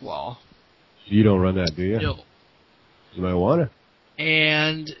Counter Squall. You don't run that, do you? No. You might want to.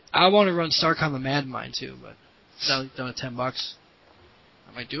 And I want to run Starcon the Mad Mine too, but it's down at $10.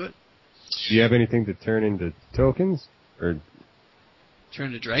 I might do it. Do you have anything to turn into tokens? Or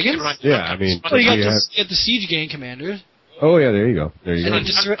Turn to Dragons? yeah, I mean. Oh, you do got the Siege Gang commanders. Oh yeah, there you go. There you And go. then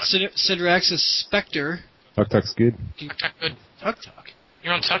just Sidrax's Spectre. Tuk Tuk's good. Tuk Tuk good. Tuk Tuk.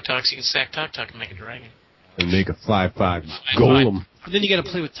 You're on Tuk Tuks, you can stack Tuk Tuk and make a dragon. And make a 5/5 golem. But then you got to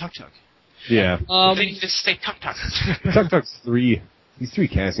play with Tuk Tuk. Yeah. Then you just say Tuk Tuk. Tuk Tuk's 3. He's 3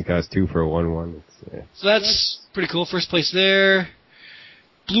 casting costs 2 for a 1/1. So that's pretty cool. First place there.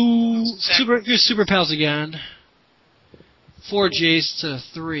 Blue here's Super Pals again. 4 Jace to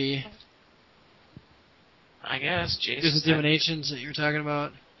 3. I guess, Jason. There's the divinations that you were talking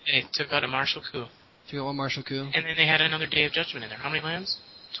about. They took out a Martial Coup. You got 1 Martial Coup. And then they had another Day of Judgment in there. How many lands?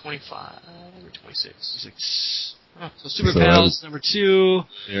 25 or 26? 6. Oh. So Super So Pals number 2.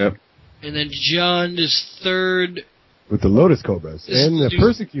 Yep. And then Jund is 3rd. With the Lotus Cobras This and is the new-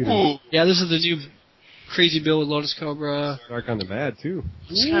 Persecutors. Ooh. Yeah, this is the new crazy build with Lotus Cobra. Dark on the Mad too.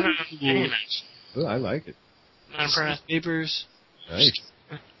 It's kind of game match. Oh, I like it. Not impressed. Papers. Nice.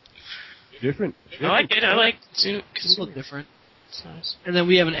 Different. I like it. I like It's a little different. It's nice. And then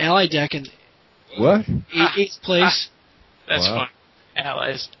we have an ally deck in What? eighth place. That's Wow. fun.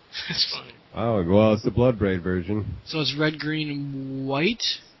 Allies. That's funny. Oh, well, it's the Bloodbraid version. So it's red, green, and white.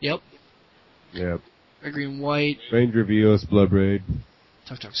 Yep. Yep. Red, green, white. Ranger Vios, Bloodbraid.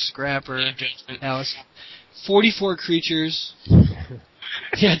 Tough Talk Scrapper. Judgment. Alice. 44 creatures.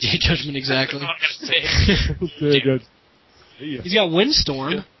 Yeah, Day Judgment, exactly. That's all I gotta say. He's got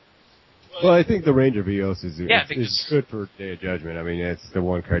Windstorm. Well, I think the Ranger Vios is because- good for Day of Judgment. I mean, it's the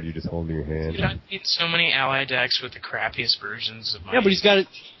one card you just hold in your hand. Dude, I've seen so many ally decks with the crappiest versions of my... Yeah, but he's got it.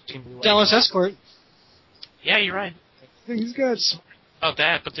 Dallas Escort. Yeah, you're right. He's got... About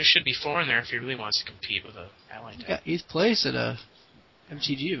that, but there should be 4 in there if he really wants to compete with a ally He deck. got 8th place at a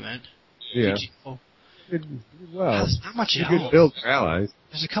MTG event. Yeah. Oh, Well, there's not much you else. could build for allies.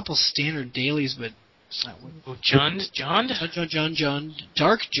 There's a couple standard dailies, but it's not one. Oh, Jund? Jund.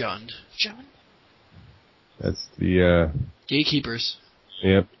 Dark Jund. That's the, Gatekeepers.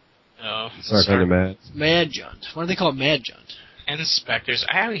 yep. Oh, Dark on the mat. Mad Jund. Why do they call it Mad Jund? And Spectres.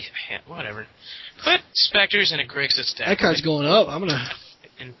 Whatever. Put Spectres in a Grixis deck. That card's going up. I'm gonna.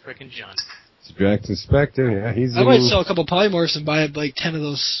 In frickin' Jund. Spectre, Spectre, yeah, he's I might sell a couple polymorphs and buy like 10 of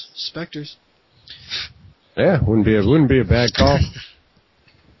those Spectres. Yeah, wouldn't be a bad call.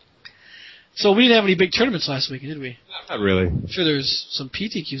 So we didn't have any big tournaments last weekend, did we? Not really. I'm sure there's some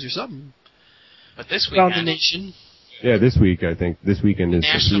PTQs or something. But this Around the weekend, nation. Yeah, this week, I think. This weekend is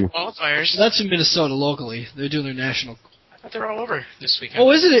national qualifiers. That's in Minnesota locally. They're doing their national. I thought they were all over this weekend.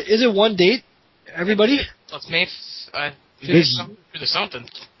 Oh, is it one date? Everybody? Well, it's May This- through the something.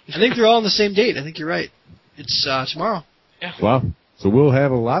 I think they're all on the same date. I think you're right. It's tomorrow. Yeah. Wow. So we'll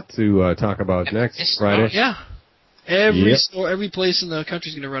have a lot to talk about next Friday. Yeah. Every Yep. store, every place in the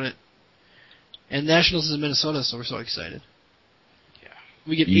country's going to run it. And Nationals is in Minnesota, so we're so excited. Yeah.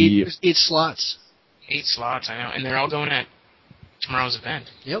 We get Yep. eight slots. 8 slots, I know. And they're all going at tomorrow's event.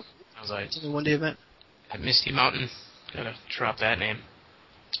 Yep. I was like, It's only a one-day event. at Misty Mountain. Gotta drop that name.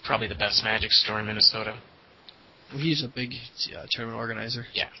 It's probably the best Magic store in Minnesota. He's a big tournament organizer.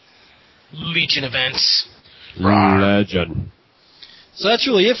 Yeah. Legion events. Legend. So that's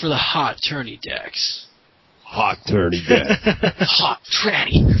really it for the hot tourney decks. Hot tourney deck. Hot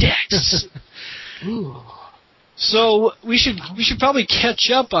tranny decks. Ooh. So we should probably catch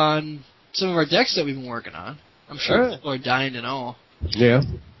up on some of our decks that we've been working on. I'm sure Alright. people are dying to know. Yeah.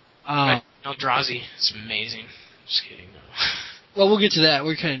 Eldrazi. It's amazing. Just kidding. No. Well, we'll get to that.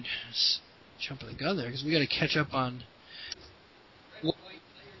 We're kind of jumping the gun there because we got to catch up on.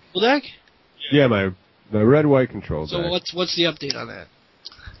 What deck? Yeah, my red-white control So deck. what's the update on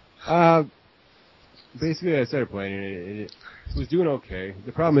that? Basically, I started playing it. It was doing okay.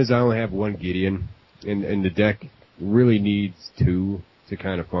 The problem is I only have one Gideon, and the deck really needs 2 to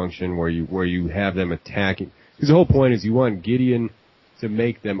kind of function where you have them attacking. Because the whole point is you want Gideon to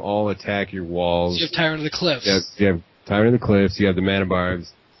make them all attack your walls. So you have Tyrant of the Cliffs. You have Tyrant of the Cliffs, you have the Mana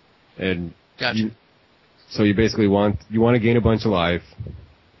Barbs, and Gotcha. so you basically want to gain a bunch of life,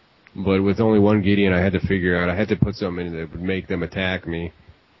 but with only one Gideon, I had to put something in that would make them attack me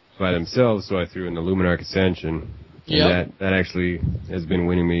by themselves, so I threw in the Luminarch Ascension. Yep. And that actually has been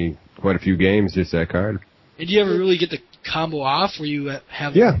winning me quite a few games, just that card. And do you ever really get the combo off where you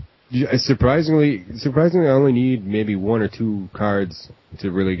have... Yeah. Surprisingly, I only need maybe 1 or 2 cards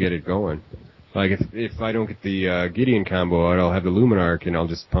to really get it going. Like, if I don't get the Gideon combo out, I'll have the Luminarch, and I'll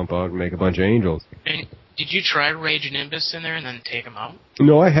just pump out and make a bunch of Angels. And did you try Rage Nimbus in there and then take them out?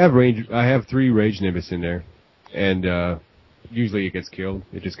 No, I have 3 Rage Nimbus in there, and usually it gets killed.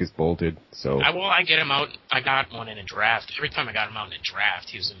 It just gets bolted, so... I get him out. I got one in a draft. Every time I got him out in a draft,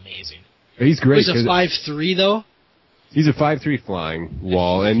 he was amazing. He's great. He's a 5/3, though? He's a 5/3 flying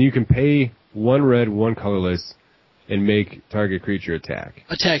wall, and you can pay 1 red, 1 colorless, and make target creature attack.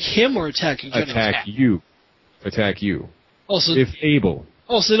 Attack him or attack in general? Attack you. Oh, so If able.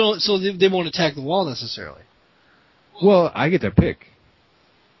 Oh, so they won't attack the wall necessarily. Well, I get to pick.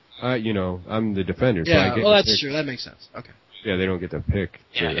 I'm the defender. So I Yeah, get well, to that's pick. true. That makes sense. Okay. Yeah, they don't get to pick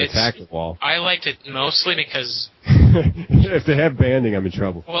to Yeah, attack the wall. I liked it mostly because... If they have banding, I'm in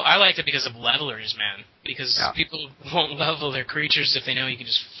trouble. Well, I liked it because of levelers, man. Because Yeah. people won't level their creatures if they know you can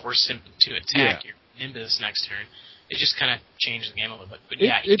just force him to attack your Nimbus next turn. It just kind of changed the game a little bit. But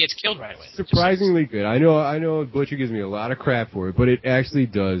yeah, he gets killed right away. Surprisingly good. I know Butcher gives me a lot of crap for it, but it actually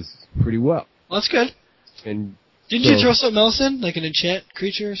does pretty well. Well, that's good. And Didn't you throw something else in, like an enchant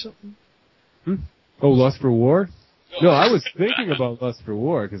creature or something? Oh, Lust for War? No, I was thinking about Lust for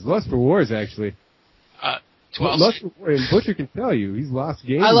War, because Lust for War is actually... 12. Lust for War, and Butcher can tell you, he's lost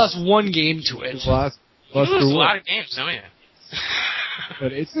games. I lost one game to it. He's lost You Lust lose for a War. lot of games, don't you?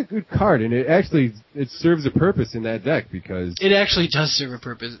 But it's a good card, and it serves a purpose in that deck because it actually does serve a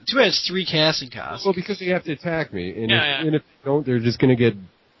purpose. Too bad it's 3 casting costs. Well, because they have to attack me, and Yeah, if they don't, they're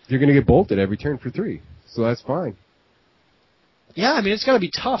gonna get bolted every turn for 3. So that's fine. Yeah, I mean it's got to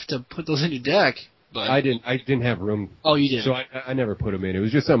be tough to put those in your deck. But I didn't have room. Oh, you did. So I never put them in. It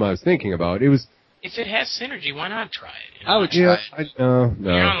was just something I was thinking about. It was. If it has synergy, why not try it? I would try it. No.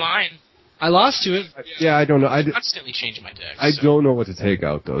 You're online. I lost to it. Yeah, I don't know. I constantly change my deck. I don't know what to take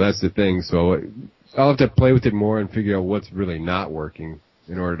out though. That's the thing. So I'll have to play with it more and figure out what's really not working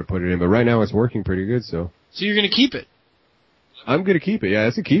in order to put it in. But right now it's working pretty good. So you're gonna keep it? I'm gonna keep it. Yeah,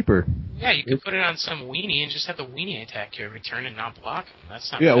 it's a keeper. Yeah, you could put it on some weenie and just have the weenie attack you every turn and not block him.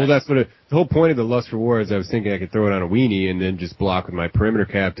 That's not. Yeah, bad. well, that's what the whole point of the Lust for War is. I was thinking I could throw it on a weenie and then just block with my perimeter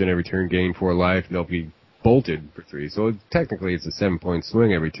captain every turn, gain 4 life, and they'll be bolted for 3. So technically, it's a 7-point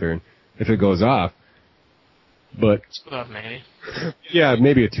swing every turn if it goes off. But maybe. Yeah,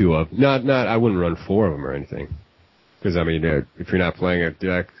 maybe a 2 of. Not. I wouldn't run 4 of them or anything. Because I mean, if you're not playing a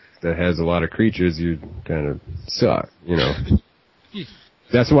deck that has a lot of creatures, you kind of suck. You know.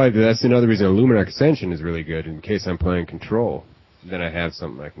 That's another reason Illuminarch Ascension is really good. In case I'm playing control, then I have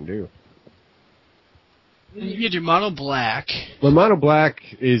something I can do. You get your mono black. My mono black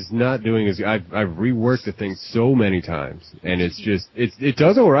is not doing as I've reworked the thing so many times, and it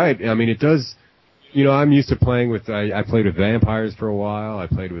does all right. I mean, it does. You know, I'm used to playing with. I played with vampires for a while. I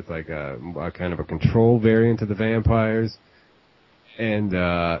played with like a kind of a control variant of the vampires, and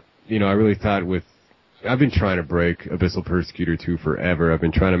you know, I really thought with. I've been trying to break Abyssal Persecutor 2 forever. I've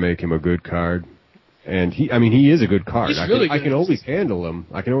been trying to make him a good card, and he is a good card. He's really good. I can always handle him.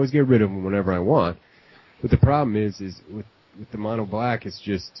 I can always get rid of him whenever I want. But the problem is with the mono black, it's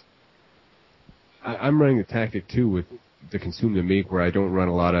just I'm running the tactic too with the Consume the Meek, where I don't run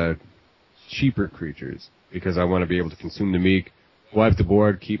a lot of cheaper creatures because I want to be able to consume the Meek, wipe the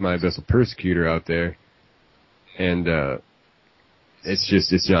board, keep my Abyssal Persecutor out there, and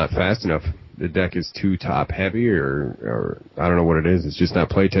it's not fast enough. The deck is too top heavy, or I don't know what it is. It's just not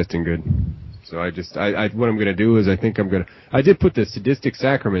playtesting good. So what I'm gonna do is I did put the Sadistic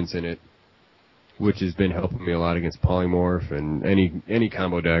Sacraments in it, which has been helping me a lot against Polymorph and any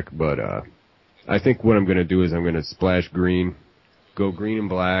combo deck. But I think what I'm gonna do is I'm gonna splash green, go green and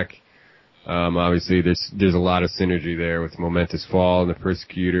black. Obviously, there's a lot of synergy there with Momentous Fall and the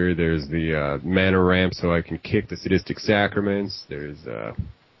Persecutor. There's the mana ramp, so I can kick the Sadistic Sacraments. There's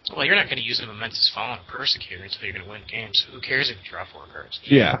Well, you're not going to use a Momentous Fall on a Persecutor until you're going to win games. Who cares if you draw 4 cards?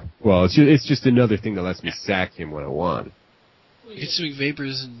 Yeah, well, it's just another thing that lets me sack him when I want. Consuming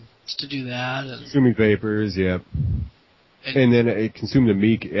Vapors and to do that. And Consuming Vapors, yeah. And then Consume the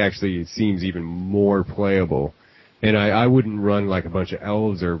Meek actually seems even more playable. And I wouldn't run like a bunch of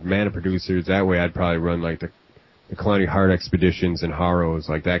elves or mana producers. That way I'd probably run like the Clowny Heart Expeditions and Harrows,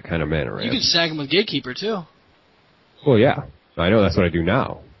 like that kind of mana ramp. You can sack him with Gatekeeper too. Well, yeah. I know that's what I do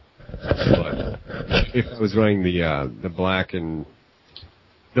now. But if I was running the black and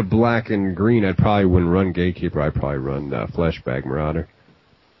green, I probably wouldn't run Gatekeeper. I'd probably run Fleshbag Marauder.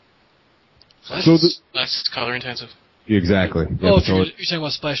 Less color intensive. Exactly. Oh, if you're talking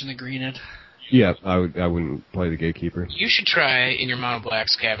about splashing the green in. Yeah, I wouldn't play the Gatekeeper. You should try in your mono black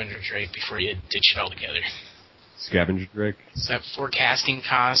Scavenger Drake before you ditch it altogether. Scavenger Drake? It's that 4 casting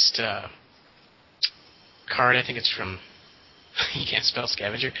cost card. I think it's from. You can't spell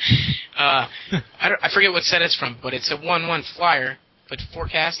Scavenger. I forget what set it's from, but it's a 1/1 flyer. But 4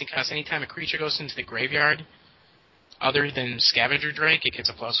 casting cost. Anytime a creature goes into the graveyard, other than Scavenger Drake, it gets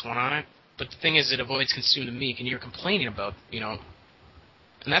a +1 on it. But the thing is, it avoids Consume the Meek, and you're complaining about, and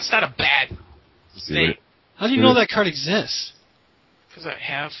that's not a bad thing. How do you know that card exists? Because I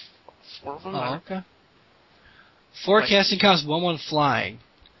have 4 of them. Oh, okay. 4 casting cost, 1/1 flying.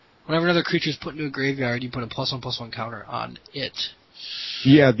 Whenever another creature is put into a graveyard, you put a +1/+1 counter on it.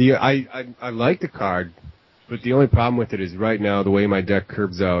 Yeah, I like the card, but the only problem with it is right now the way my deck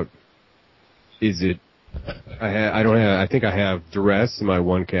curbs out is I think I have Duress in my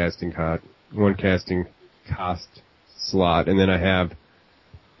 1 casting cost slot, and then I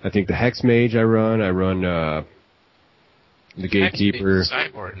think the Hex Mage I run the Gatekeeper.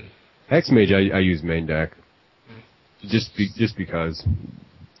 Hex Mage I use main deck. Just because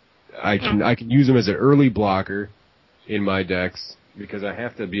I can use them as an early blocker in my decks because I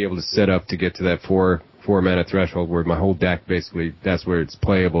have to be able to set up to get to that 4 mana threshold where my whole deck basically that's where it's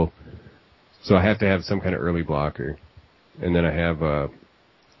playable. So I have to have some kind of early blocker, and then I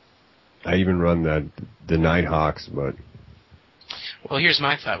even run the Nighthawks, but. Well, here's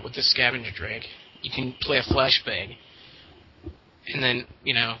my thought with the Scavenger Drake. You can play a Fleshbag, and then,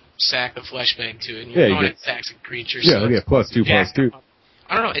 sack the Fleshbag to it, and your opponent attacks a creature. Yeah, +2/+2.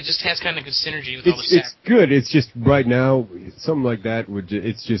 I don't know. It just has kind of good synergy with all the It's good. It's just right now something like that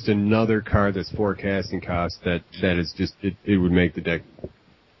it's just another card that's forecasting cost that is just it would make the deck.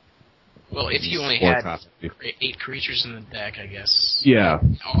 Well, if you only had 8 creatures in the deck, I guess. Yeah.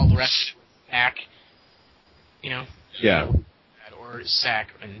 All the rest sack, Yeah. Or sack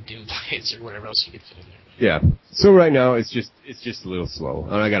and Doom Blades or whatever else you could fit in there. Yeah. So right now it's just a little slow.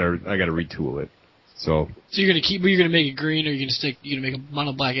 And I gotta retool it. So you're gonna make it green, or you're gonna make a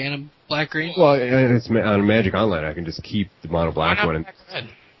mono black and a black green? Well, it's on Magic Online. I can just keep the mono black one. Black red?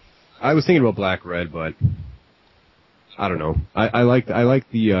 I was thinking about black red, but I don't know. I like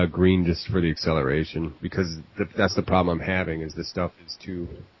the green just for the acceleration, because that's the problem I'm having is the stuff is too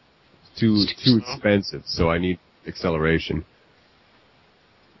expensive. So I need acceleration.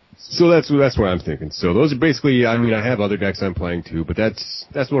 So that's what I'm thinking. So those are basically. I mean, I have other decks I'm playing too, but that's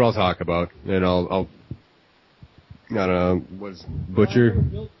what I'll talk about, and I'll I don't know. Was Butcher?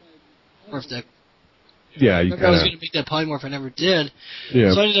 Morph deck. Yeah, you I was going to make that polymorph, I never did.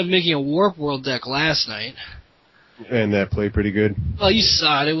 Yeah. So I ended up making a Warp World deck last night. And that played pretty good? Well, you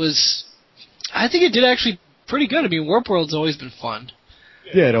saw it. I think it did actually pretty good. I mean, Warp World's always been fun.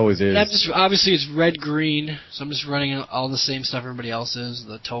 Yeah, it always is. Obviously, it's red-green, so I'm just running all the same stuff everybody else is,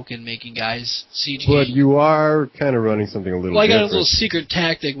 the token-making guys, siege But game. you are kind of running something a little different. Well, I got a little secret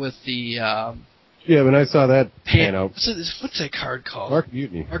tactic with the... yeah, when I saw that pan out... What's that card called? Mark of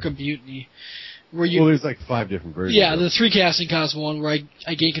Mutiny. Mark of Mutiny. Well, there's like 5 different versions. Yeah, the 3 casting cost one, where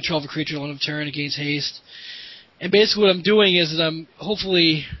I gain control of a creature on a turn, it gains haste. And basically what I'm doing is that I'm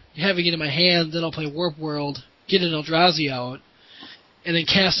hopefully having it in my hand, then I'll play Warp World, get an Eldrazi out, and then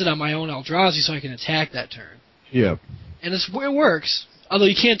cast it on my own Eldrazi so I can attack that turn. Yeah. And it works, although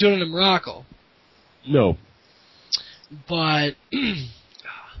you can't do it in a Morocco. No. But...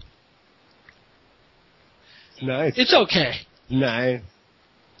 Nice. It's okay. Nice.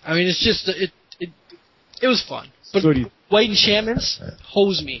 I mean, it's just... It was fun. But So white enchantments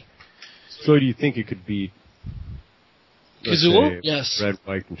hose me. So do you think it could beat... Kazoo? Yes.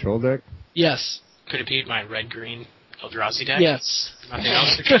 Red-white control deck? Yes. Could it beat my red-green Eldrazi deck? Yes. Nothing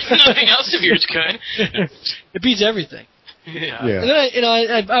else of yours could. It beats everything. Yeah. And then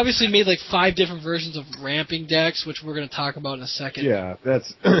I've obviously made like 5 different versions of ramping decks, which we're going to talk about in a second. Yeah,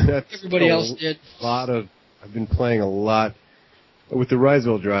 that's everybody else did. I've been playing a lot with the Rise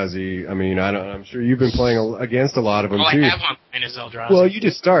of Eldrazi. I mean, I'm sure you've been playing against a lot of them too. I have one mine is Eldrazi. Well, you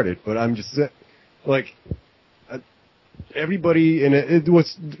just started, but I'm just like everybody. And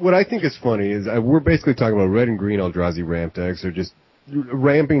what I think is funny is we're basically talking about red and green Eldrazi ramp decks, or just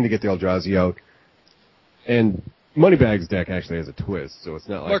ramping to get the Eldrazi out. And Moneybags deck actually has a twist, so it's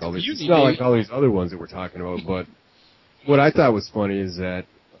not like all these other ones that we're talking about. But what I thought was funny is that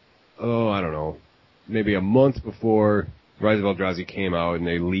I don't know, maybe a month before Rise of Eldrazi came out and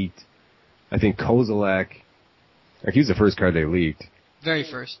they leaked, I think Kozilek, he was the first card they leaked. Very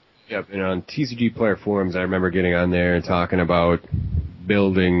first. Yep, and on TCG Player Forums, I remember getting on there and talking about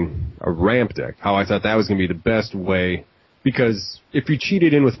building a ramp deck, how I thought that was going to be the best way, because if you cheat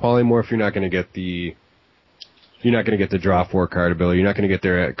it in with Polymorph, you're not going to get the draw 4 card ability, you're not going to get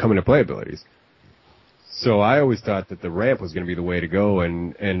their come into play abilities. So I always thought that the ramp was going to be the way to go,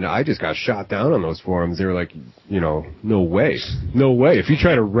 and I just got shot down on those forums. They were like, no way. If you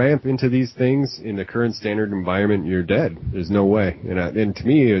try to ramp into these things in the current standard environment, you're dead. There's no way. And to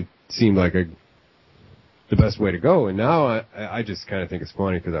me, it seemed like the best way to go. And now I just kind of think it's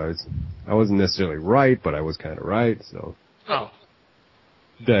funny because I wasn't necessarily right, but I was kind of right. So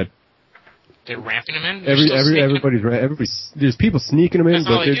they're ramping them in. Everybody's there's people sneaking them in,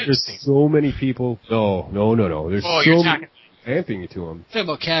 but there's so many people. No. There's so many ramping to them. Talking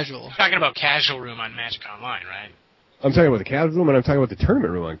about casual. You're talking about casual room on Magic Online, right? I'm talking about the casual room, and I'm talking about the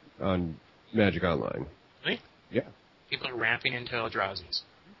tournament room on Magic Online. Really? Yeah. People are ramping into Eldrazi's.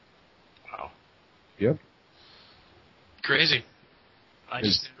 Wow. Yep. Crazy. I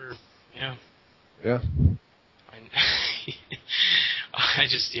just never. Yeah.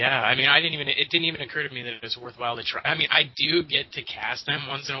 I mean, it didn't even occur to me that it was worthwhile to try. I mean, I do get to cast them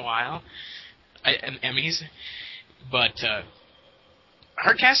once in a while, Emmys, but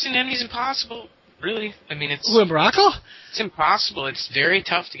hard casting enemies impossible, really. I mean, it's... Morocco? It's impossible. It's very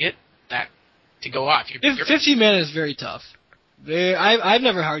tough to get that to go off. 50 mana is very tough. I've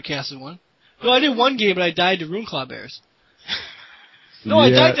never hard casted one. Well, I did one game, but I died to Runeclaw Bears. No, I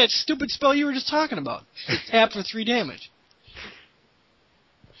died that stupid spell you were just talking about. Tap for 3 damage.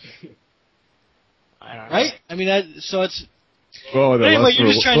 I don't know. Right? I mean, it's... Oh, anyway, you're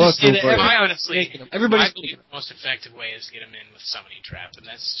just trying to say that everybody's... the most effective way is to get them in with Summoning Trap, and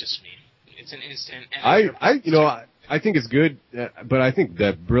that's just me. It's an instant... I think it's good, but I think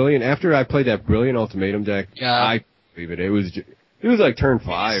that Brilliant, after I played that Brilliant Ultimatum deck, I believe it. It was like turn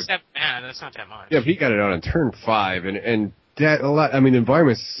 5. Man, that's not that much. Yeah, but he got it out on turn 5, and that a lot, I mean, the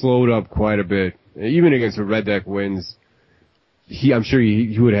environment slowed up quite a bit. Even against the red deck wins, I'm sure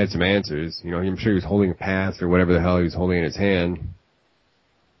he would have had some answers. You know, I'm sure he was holding a path or whatever the hell he was holding in his hand.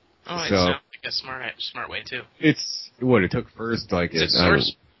 Oh, it sounds like a smart way, too. It's, what, it took first, like, it's a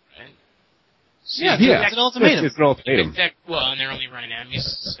source. Yeah, it's an ultimatum. It's an ultimatum. Well, and they're only running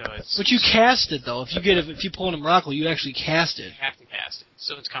enemies, so it's... But you cast it, though. If you pull in a Miracle, you actually cast it. You have to cast it,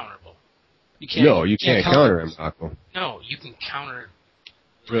 so it's counterable. You can't counter him, Miracle. No, you can counter...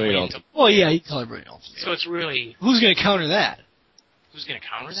 Brilliant Ultimatum. Well, yeah, you can counter Brilliant Ultimatum. So it's really... Who's going to counter that? Who's going to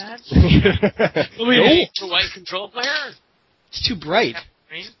counter that? A white control player? It's too bright.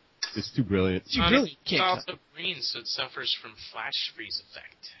 Green? It's too brilliant. It's too brilliant. It's also green, so it suffers from flash freeze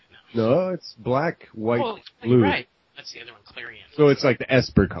effect. No, it's black, white, blue. Right. That's the other one, Clarion. So it's like the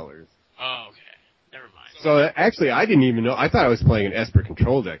Esper colors. Oh, okay. Never mind. So actually, I didn't even know. I thought I was playing an Esper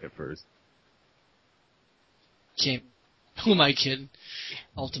control deck at first. Who am I kidding?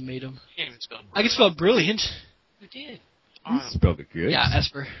 Ultimatum. You can't even spell brilliant. I can spell brilliant. You did. You spelled it good. Yeah,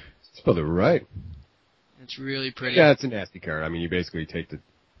 Esper. Spelled it right. It's really pretty. Yeah, it's a nasty card. I mean, you basically take the...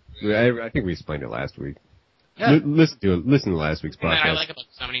 I think we explained it last week. Yeah. Listen to last week's podcast. What I like about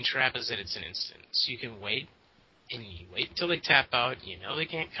Summoning Trap is that it's an instant. So you can wait, and you wait until they tap out, you know they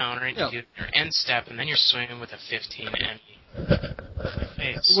can't counter it, you do your end step, and then you're swinging with a 15 enemy.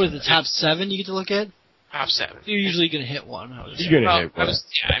 What is the top 7 you get to look at? Top 7. You're usually going to hit one. You're going to hit one.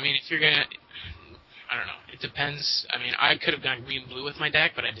 Yeah, I mean, if you're going to... I don't know. It depends. I mean, I could have gone green-blue with my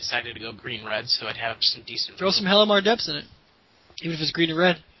deck, but I decided to go green-red, so I'd have some decent... Throw some Helomar Depths in it, even if it's green and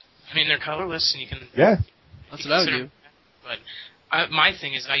red. I mean, they're colorless, and you can... Yeah. That's what I would do. But my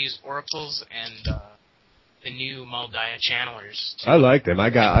thing is I use Oracles and the new Maldaya Channelers. I like them. I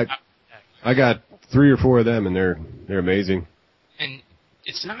got 3 or 4 of them, and they're amazing. And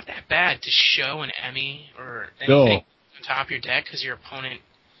it's not that bad to show an Emmy or anything on top of your deck because your opponent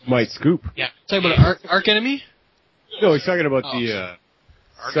might scoop. Yeah. Talking about an arc enemy? No, he's talking about the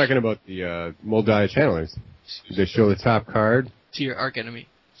Moldaya Channelers. They show the top card to your arc enemy.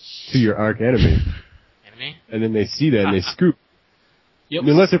 To your arc enemy. And then they see that and they scoop. Yep.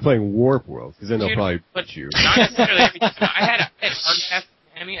 Unless they're playing Warp World, because then they'll probably beat you. Not necessarily every time. I had Arc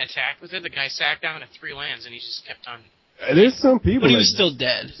enemy attack with it. The guy sacked down to 3 lands and he just kept on. There's some people. But he was still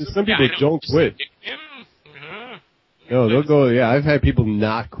dead. Some people don't quit. No, they'll go. Yeah, I've had people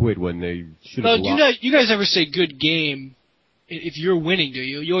not quit when they should have lost. You guys ever say good game if you're winning? Do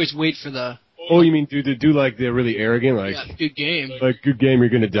you? You always wait for the. Oh, you mean do like they're really arrogant, like good game, like good game, you're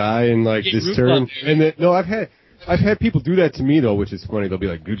gonna die in like this turn. And then no, I've had people do that to me though, which is funny. They'll be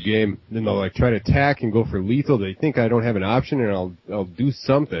like good game, then they'll like try to attack and go for lethal. They think I don't have an option, and I'll do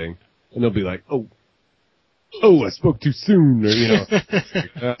something, and they'll be like, oh, I spoke too soon, or you know.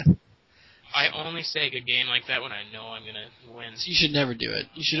 I only say good game like that when I know I'm gonna win. So you should never do it.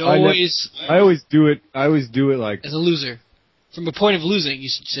 You should always. I always do it. I always do it like as a loser. From a point of losing, you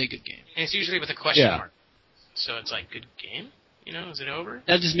should say good game. And it's usually with a question mark. So it's like, good game? You know, is it over?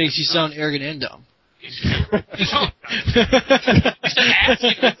 That just makes you sound arrogant and dumb. Well,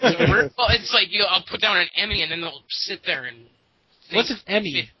 it's like, I'll put down an Emmy and then they'll sit there and think. What's an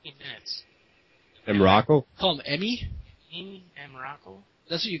Emmy? 15 minutes. Emrakul? Call him Emmy? Emrakul?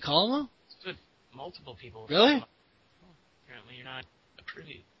 That's what you call him? That's what multiple people Really? Apparently you're not a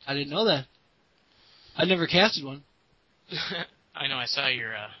privy. I didn't know that. I never casted one. I know, I saw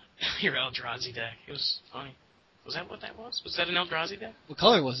your Eldrazi deck. It was funny. Was that what that was? Was that an Eldrazi deck? What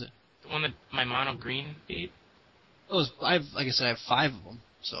color was it? The one that my mono green beat? It was, like I said, I have 5 of them,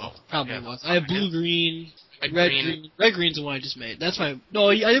 so probably it was. I have blue green, red green. Red green's the one I just made. That's my... No,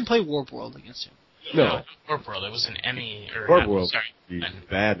 I didn't play Warp World against him. No. Warp World, it was an Emmy, or... Warp World would be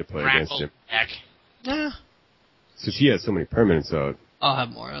bad to play against him. Deck. Yeah. Since he has so many permanents out. I'll have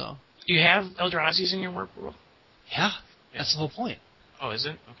more, though. Do you have Eldrazi's in your Warp World? Yeah. That's the whole point. Oh, is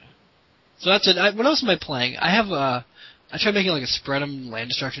it? Okay. So that's it. What else am I playing? I tried making like a spread 'em land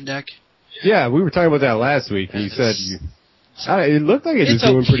destruction deck. Yeah, we were talking about that last week, and you said it looked like it was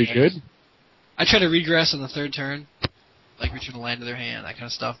doing pretty good. I tried to regress on the 3rd turn, like return a land to their hand, that kind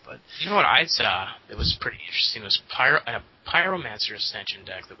of stuff. But you know what I saw that was pretty interesting? It was a Pyromancer Ascension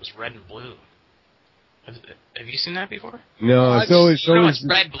deck that was red and blue. Have you seen that before? No, it's always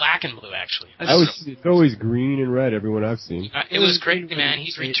red, black, and blue, actually. It's always green and red, everyone I've seen. It was great, man.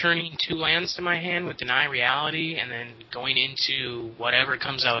 He's returning 2 lands to my hand with Deny Reality, and then going into whatever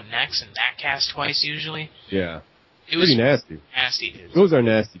comes out next, and that cast twice, usually. Yeah. It was pretty nasty. Nasty, dude. Those are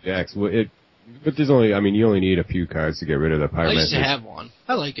nasty decks. But there's only, you only need a few cards to get rid of the Pyromancer. I used to have one.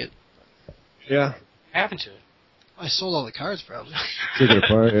 I like it. Yeah. What happened to it? I sold all the cards, probably. Took it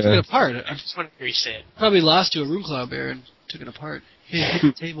apart, yeah. Took it apart. I just want to hear you say it. Probably lost to a Rune Cloud Bear and took it apart. Hit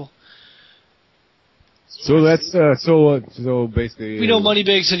the table. So that's, so basically... We know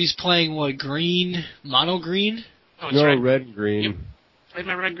Moneybag said he's playing, green? Mono green? Oh, No, right. red and green. Yep. Played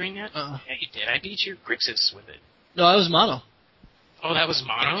my red-green yet? Uh-uh. Yeah, you did. I beat your Grixis with it. No, I was mono. Oh, that was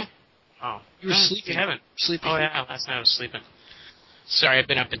mono? Oh. You were sleeping. You haven't. Sleeping. Oh, yeah, last night I was sleeping. Sorry, I've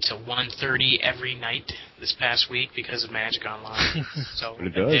been up until 1:30 every night this past week because of Magic Online. So What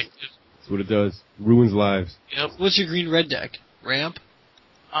it does. That's what it does. Ruins lives. Yep. What's your green-red deck? Ramp?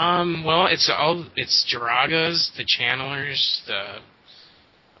 Well, it's Jiragas, the Channelers, the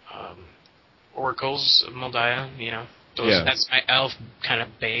Oracles of Moldiah, That's my elf kind of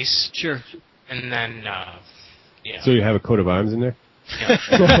base. Sure. And then, So you have a coat of arms in there? Yeah.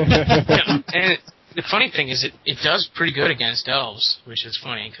 Yeah. And the funny thing is it does pretty good against elves, which is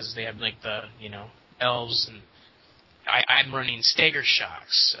funny because they have elves, and I'm running Stagger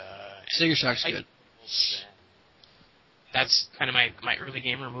Shocks. Stagger Shock's good. That's kind of my early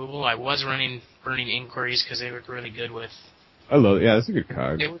game removal. I was running Burning Inquiries because they were really good with... that's a good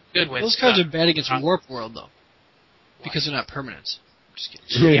card. They were good with... Those cards are bad against Warp World, though. Because they're not permanents. I'm just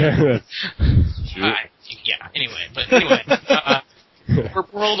kidding. Anyway,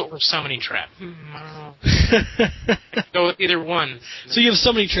 Warp World or Summoning Trap. I don't know. Go with either one. So you have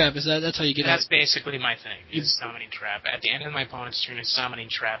Summoning Trap, that's how you get That's out? basically my thing, is Summoning Trap. At the end of my opponent's turn, is Summoning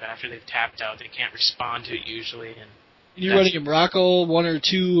Trap. After they've tapped out, they can't respond to it usually, and you're running a Morocco, 1 or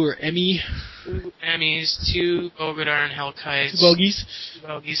 2, or Emmy? 2 Emmys, 2 Bogadar and Hellkites. 2 Bogies? 2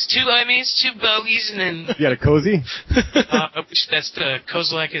 Bogies. 2 Emmys, 2 Bogies, and then... You got a Cozy? That's the...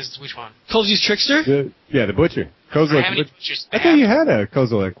 Kozilek is which one? Cozy's Trickster? The Butcher. Kozilek. I have any butchers. I thought you had a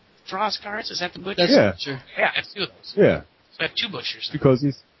Kozilek. Draws cards? Is that the Butcher? Sure. Yeah, I have 2 of those. Yeah. So I have 2 Butchers. 2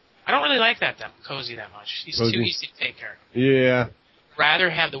 Cozies. I don't really like that Cozy that much. He's too easy to take care of. Yeah. Rather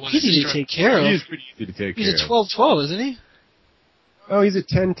have the one He's easy to take care of. He is pretty easy to take care of. He's a 12-12, isn't he? Oh, he's a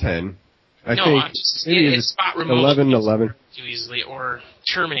 10-10. I think I'm just... It's spot removal 11-11. Too easily, or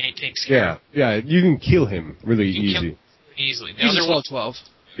Terminate takes care of. Yeah, you can kill him really easy. Easily. He's a 12-12.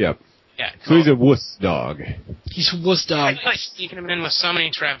 Yep. Yeah, so he's a wuss dog. He's a wuss dog. I feel like sneaking him in with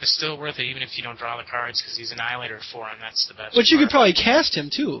Summoning Trap is still worth it, even if you don't draw the cards, because he's Annihilator for him. That's the best. But you could probably cast him,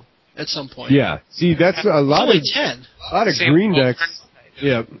 too, at some point. Yeah. See, that's a lot of... 10. A lot of green decks.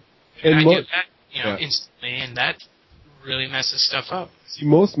 Yep. And I do that, instantly, and that really messes stuff up. See,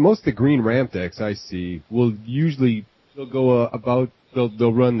 most of the green ramp decks I see will usually... They'll go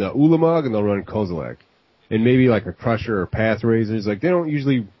They'll run the Ulamog and they'll run Kozilek. And maybe like a Crusher or Path Razors. Like, they don't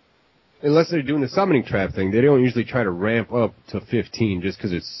usually... Unless they're doing the Summoning Trap thing, they don't usually try to ramp up to 15 just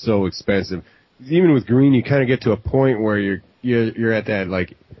because it's so expensive. Even with green, you kind of get to a point where you're at that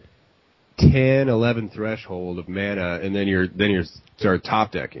like 10, 11 threshold of mana, and then you're start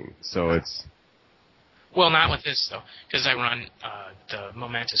top decking. So it's... Well, not with this though, because I run the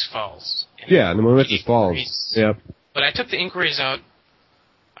Momentous Falls. Yeah, the Momentous Falls. Yep. But I took the Inquiries out.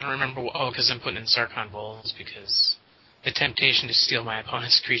 I don't remember. Because I'm putting in Sarkhan Bowls because the temptation to steal my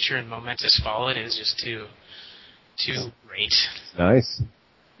opponent's creature and Momentous Fall it is just too great. Nice.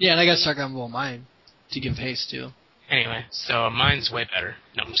 Yeah, and I got Sarkhan Bowl mine to give haste too. Anyway, so mine's way better.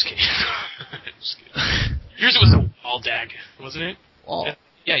 No, I'm just kidding. Yours was a wall deck, wasn't it? Wall.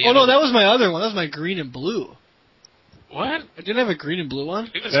 Yeah. Oh no, that was my other one. That was my green and blue. What? I didn't have a green and blue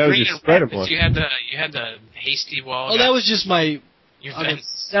one. It was that green was and red, one. but you had the hasty wall. Oh, that was just my. Your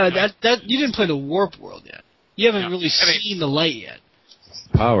fence. That you didn't play the Warp World yet. You haven't really seen the light yet. There's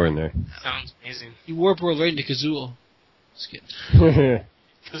power in there. Sounds amazing. You Warp World right into Kazul. Just kidding.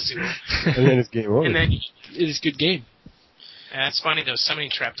 And then it's game over. And then it is a good game. And that's funny though.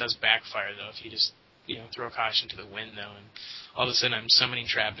 Summoning Trap does backfire though if you just throw caution to the wind though, and all of a sudden I'm Summoning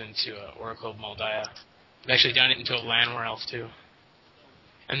Trap into Oracle of Moldiah. I've actually done it into a Llanowar Elf too.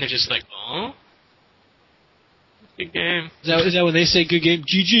 And they're just like, oh, good game. Is that when they say good game?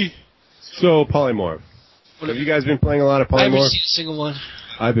 GG. So Polymorph. Have you guys been playing a lot of Polymorph? I haven't seen a single one.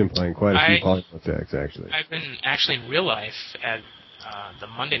 I've been playing quite a few Polymorph decks actually. I've been actually in real life at the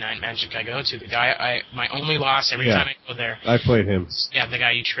Monday night Magic I go to. The guy my only loss every time I go there. I played him. Yeah, the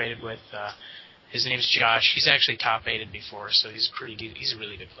guy you traded with. His name's Josh. He's actually top 8'd before, so he's pretty good. He's a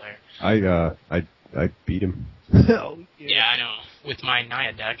really good player. I beat him. Oh, yeah, I know. With my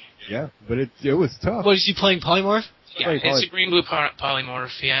Naya deck. Yeah, but it was tough. What, is he playing Polymorph? Yeah, it's a green-blue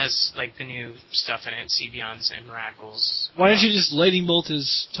polymorph. He has, like, the new stuff in it, Seabions and Miracles. Why don't you just Lightning Bolt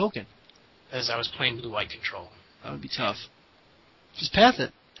his token? Because I was playing blue-white control. That would be tough. Just path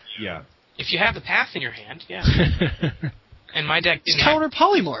it. Yeah. If you have the path in your hand, yeah. And my deck It's didn't counter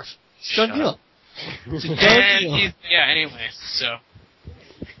polymorph. It's done deal. It's a done deal. Yeah, anyway, so.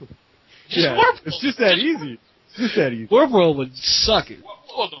 It's just that easy. It's just that easy. Warp World would suck. They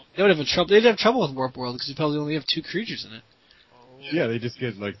would have trouble. They'd have trouble with Warp World because you probably only have 2 creatures in it. Yeah, they just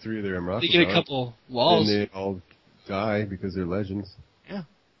get like 3 of their Emrakul. They get a couple walls. And they all die because they're legends. Yeah.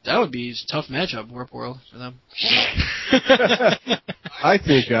 That would be a tough matchup, Warp World, for them. I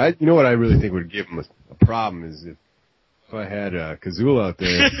think, you know what I really think would give them a problem is if I had Kazul out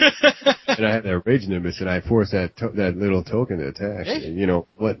there and I had that Rage Nimbus and I forced that little token to attack. Hey. You know,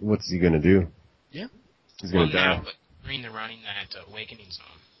 what's he going to do? Yeah. He's going to die. Now, but Green, they're running that Awakening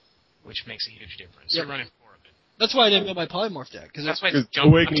Zone, which makes a huge difference. Yep. They're running 4 of it. That's why I didn't build my polymorph deck. That's why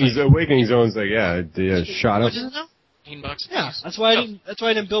Awakening Zone's like, they shot up. What is it now? $15. Yeah, that's why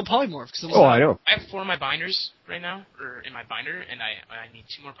I didn't build polymorph. I know. I have 4 of my binders right now, or in my binder, and I need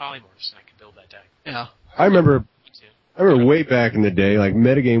 2 more polymorphs, and I can build that deck. Yeah. I remember way back in the day, like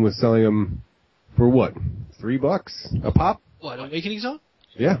Metagame was selling them for what? $3 a pop? What, Awakening Zone?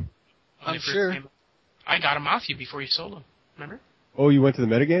 Yeah. I'm sure. I got them off you before you sold them. Remember? Oh, you went to the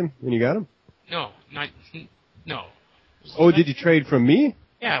Metagame and you got them? No. Oh, did you trade from me?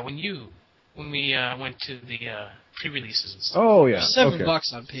 Yeah, when we went to the pre-releases and stuff. Oh, yeah.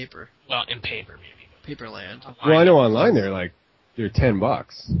 $7 on paper. Well, in paper, maybe. Paperland. Well, I know online they're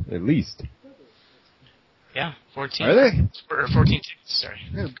 $10 at least. Yeah, 14. Are they? Or 14 tickets, sorry.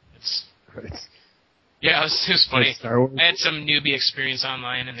 Yeah. Yeah, it was funny. Star Wars? I had some newbie experience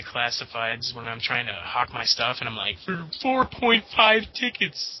online in the classifieds when I'm trying to hawk my stuff, and I'm like, for 4.5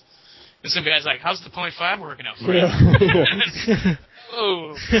 tickets. And some guy's like, how's the 0.5 working out for you? Yeah.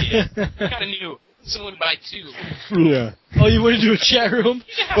 Oh, yeah. Kind of new. Someone buy 2. Yeah. Oh, you went into a chat room?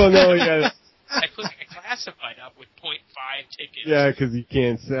 Yeah. Well, no, yeah. I put my classified up with 0.5 tickets. Yeah, because you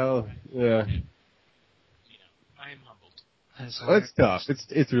can't sell. Yeah. I'm humbled. That's tough.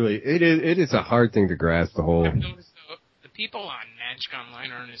 It is a hard thing to grasp the whole. I've noticed the people on Magic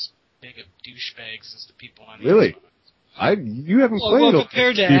Online aren't as big of douchebags as the people on the Really? Xbox. You haven't played. Well,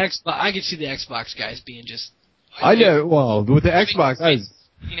 compared to Xbox, I could see the Xbox guys being just. I know. Well, with the Xbox,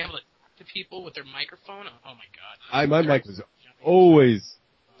 being able to talk to people with their microphone. Oh my god. my mic was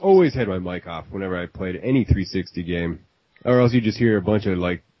always had my mic off whenever I played any 360 game, or else you just hear a bunch of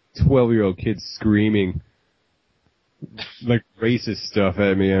like 12-year-old kids screaming like racist stuff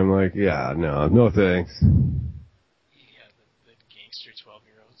at me. I'm like, yeah, no thanks. Yeah, the gangster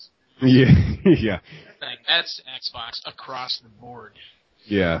 12-year-olds. Yeah, yeah. Like, that's Xbox across the board.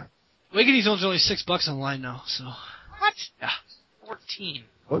 Yeah. Awakening Zone's only $6 online now, so. What? Yeah. 14.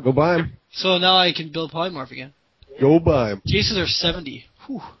 Well, go buy them. So now I can build polymorph again. Go buy them. Jaces are 70.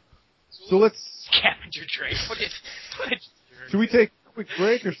 Whew. So let's. Scavenger trade. Should we take a quick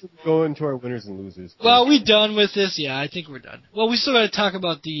break, or should we go into our winners and losers? Well, we done with this? Yeah, I think we're done. Well, we still got to talk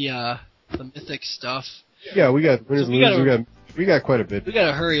about the mythic stuff. Yeah, we got winners and losers. We got quite a bit. We got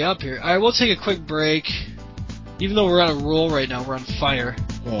to hurry up here. All right, we'll take a quick break. Even though we're on a roll right now, we're on fire.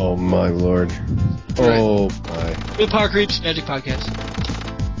 Oh my lord. Oh my. Good Power Creeps Magic Podcast.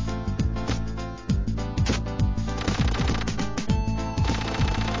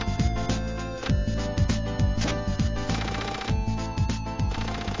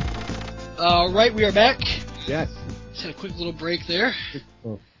 All right, we are back. Yes. Just had a quick little break there.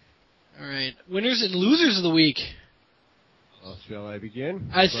 Oh. All right, winners and losers of the week. Well, shall I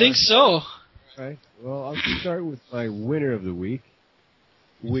begin? I think so. All right. Well, I'll start with my winner of the week,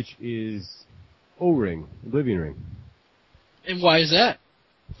 which is O-Ring, Oblivion Ring. And why is that?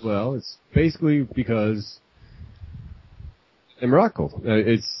 Well, it's basically because Emrakul.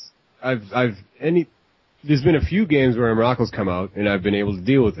 There's been a few games where Emrakul's come out, and I've been able to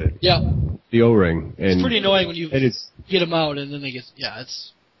deal with it. Yeah. The O-Ring. It's pretty annoying when you get them out, and then they get,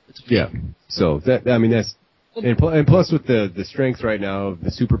 it's yeah. So, that's, and plus with the strength right now of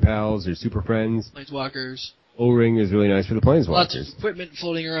the Super Pals or Super Friends. Planeswalkers. O-Ring is really nice for the Planeswalkers. Lots of equipment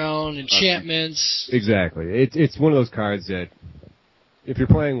floating around, enchantments. Exactly. It's one of those cards that, if you're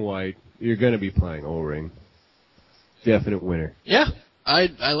playing white, you're going to be playing O-Ring. Definite winner. Yeah, I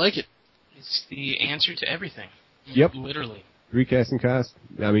like it. It's the answer to everything. Yep. Literally. Recasting cost.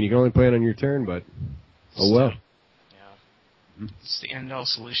 I mean, you can only play it on your turn, but oh well. Yeah. It's the end-all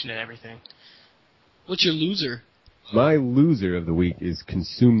solution to everything. What's your loser? My loser of the week is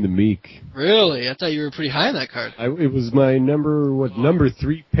Consume the Meek. Really? I thought you were pretty high on that card. It was my number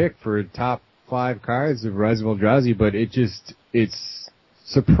 3 pick for top 5 cards of Rise of Eldrazi, but it's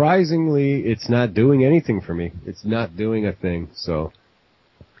surprisingly, it's not doing anything for me. It's not doing a thing, so.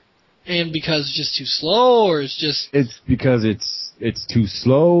 And because it's just too slow, or it's just... It's because it's it's too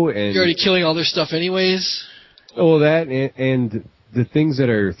slow, and You're already killing all their stuff anyways. Oh, that and the things that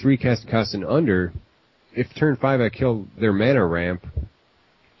are 3 cast cost and under. If turn 5 I kill their mana ramp,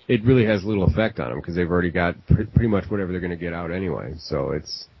 it really has little effect on them because they've already got pretty much whatever they're going to get out anyway. So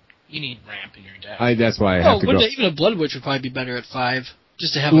it's. You need ramp in your deck. That's why I have to go. Even a Blood Witch would probably be better at 5,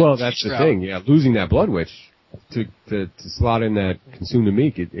 just to have. Well, that's the thing. Yeah, losing that Blood Witch to slot in that Consume the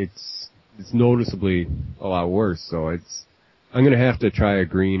Meek, it's noticeably a lot worse. So I'm going to have to try a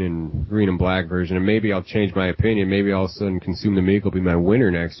green and black version, and maybe I'll change my opinion. Maybe all of a sudden Consume the Meek will be my winner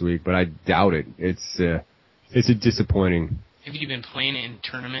next week, but I doubt it. It's a disappointing. Have you been playing in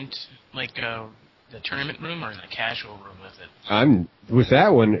tournament, like the tournament room or in the casual room with it? I'm with that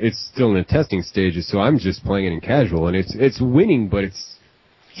one. It's still in the testing stages, so I'm just playing it in casual, and it's winning, but it's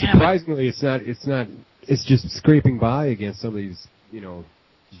surprisingly it's not. It's just scraping by against some of these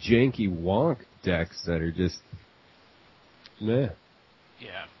janky wonk decks that are just meh.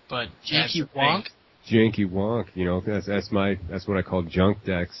 Yeah, but janky wonk. Janky wonk. That's what I call junk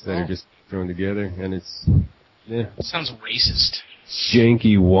decks that are just thrown together, and it's sounds racist.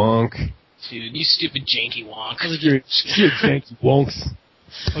 Janky wonk. Dude, you stupid janky wonk. Janky wonks.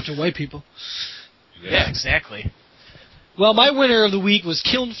 Bunch of white people. Yeah, exactly. Well, my winner of the week was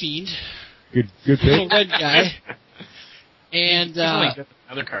Kiln Fiend. Good pick. Little red guy. And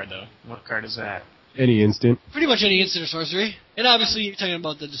another card though. What card is that? Any instant. Pretty much any instant or sorcery. And obviously you're talking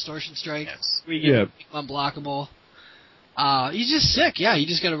about the Distortion Strike. Yes. Where you get unblockable. He's just sick. Yeah, you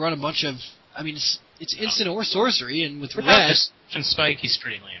just got to run a bunch of. I mean, it's instant or sorcery, and with red. Distortion Spike, he's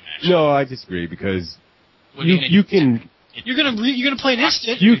pretty lame. Actually. No, I disagree because you can. You're gonna play an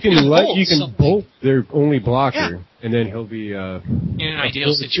instant. You can bolt their only blocker, and then he'll be. In an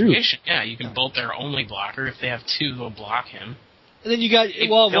ideal situation, you can bolt their only blocker. If they have 2, they'll block him. And then you got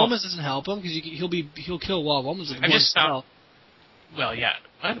Wall of Omens doesn't help him because he'll kill Wall of Omens with one spell. Well, yeah,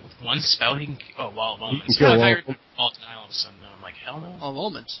 what? With one spell he can Wall of Omens. Kill Wall Denial all of a sudden. I'm like, hell no. Wall of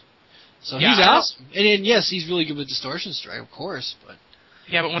Omens. So he's awesome. And then yes, he's really good with Distortion Strike, of course, but.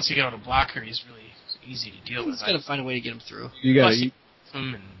 Yeah, but once you get out a blocker, he's really easy to deal with. He's got to find a way to get him through. You got him,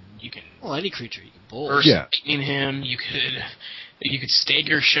 and you can. Well, any creature you can bolt. Burst lightning him. You could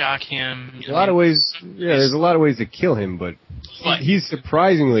stagger shock him. A lot of ways. Yeah, there's a lot of ways to kill him, but he's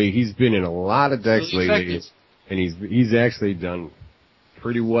been in a lot of decks lately, and he's actually done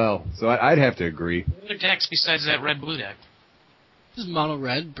pretty well. So I'd have to agree. Other decks besides that red-blue deck. Just mono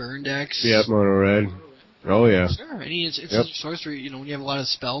red burn decks. Yeah, mono red. Oh yeah. Sure. It's sorcery. When you have a lot of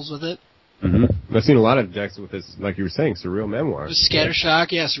spells with it. Mm-hmm. I've seen a lot of decks with this, like you were saying, Surreal Memoir. With Scatter Shock,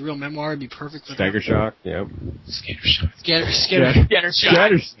 Surreal Memoir would be perfect for Stagger Shock, yeah. Scatter Shock. Scatter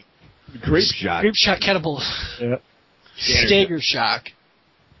Shock. Grape Shot. Grape Shot Catapult. Yeah. Stagger Shock.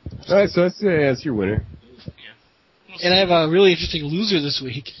 Alright, so that's your winner. Yeah. And I have a really interesting loser this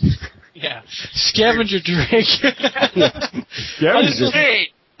week. Yeah. Scavenger Drake. Scavenger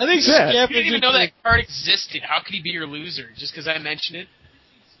Drake. I think You didn't even know that card existed. How could he be your loser? Just because I mentioned it?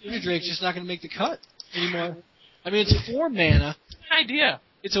 Scavenger Drake's just not going to make the cut anymore. I mean, it's 4 mana. Idea.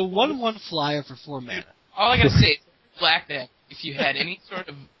 It's a 1/1 flyer for 4 mana. All I gotta say is, black deck, if you had any sort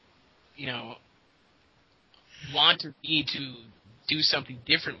of, want or need to do something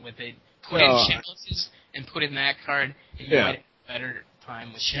different with it, put in Chalices and put in that card, and you might have a better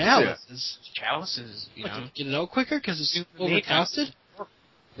time with Chalices. Chalices, Get it out quicker because it's overcosted?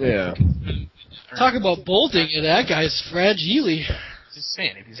 Yeah. Talk about bolting, and that guy's fragile. Just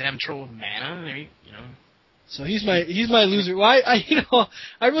saying, if he's having trouble with mana, So he's my loser. Well,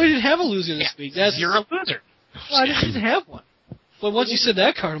 I really didn't have a loser this week. You're a loser. Well, I didn't have one. But once you said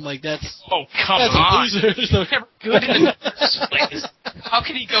that card, I'm like, that's. Oh, come that's on. A loser. There's no never good in the first place. How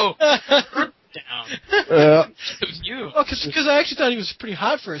can he go down? It was you. Well, because I actually thought he was pretty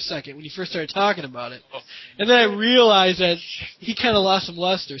hot for a second when you first started talking about it. And then I realized that he kind of lost some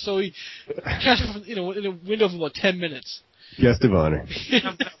luster. So he kind of, in a window of about 10 minutes. Guest of honor.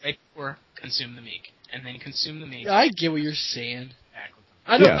 Right before Consume the Meek. And then Consume the Meek. I get what you're saying. Back with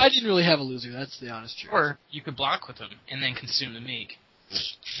him. I didn't really have a loser. That's the honest truth. Or you could block with him and then Consume the Meek. You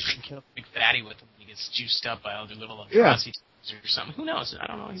can kill a big fatty with him. He gets juiced up by all the little atrocities or something. Who knows? I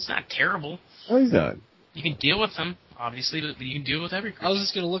don't know. He's not terrible. Oh, he's not. You can deal with him, obviously, but you can deal with every creature. I was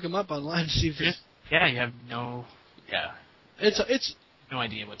just going to look him up online to see if it's... Yeah, you have no... Yeah. It's no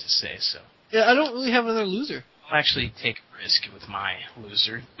idea what to say, so... Yeah, I don't really have another loser. I'll actually take a risk with my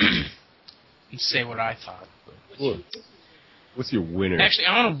loser and say what I thought. What's your winner? Actually,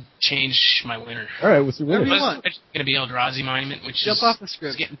 I want to change my winner. All right, what's your winner? It's going to be Eldrazi Monument, which Jump off the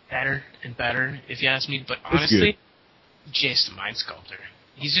script. is getting better and better, if you ask me. But honestly, Jace the Mind Sculptor.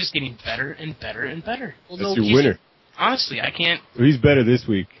 He's just getting better and better and better. Well, that's your winner. honestly, I can't. So he's better this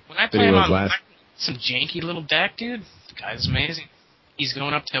week When I than play he him was on last. some janky little deck, dude, the guy's amazing. He's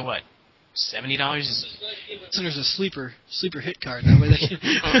going up to what? $70? So there's a sleeper hit card. That way they can...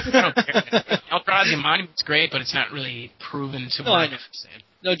 I don't care. Eldrazi Monument's great, but it's not really proven to No, work. I know what you're saying.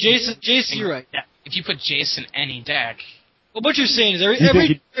 No, Jason, you're right. Yeah, if you put Jace in any deck, Well, what you're saying is every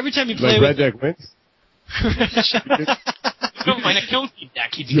time you play Like with red deck wins? no, in a kill team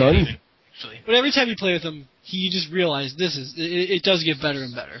deck, he'd be Young? amazing, actually. But every time you play with him, you just realize it does get better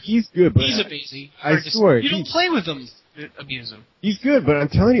and better. He's good, but He's amazing. I swear. You don't play with him. Abuse him. He's good, but I'm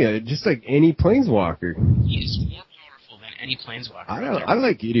telling you, just like any planeswalker. He is more powerful than any planeswalker. I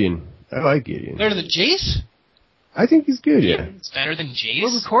like Gideon. I like Gideon. Better than Jace? I think he's good, yeah. It's better than Jace.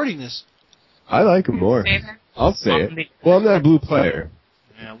 We're recording this. I like him more. Say that? I'll say it. Well, I'm not a blue player,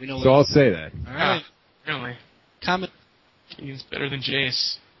 Yeah, we know. so I'll say that. All right. Really? Comment. He's better than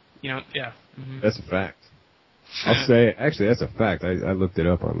Jace. You know, yeah. Mm-hmm. That's a fact. I'll say, actually, that's a fact. I looked it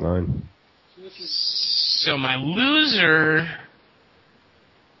up online. So my loser,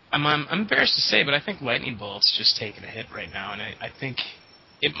 I'm embarrassed to say, but I think Lightning Bolt's just taking a hit right now, and I think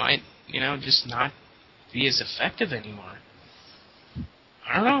it might, just not be as effective anymore.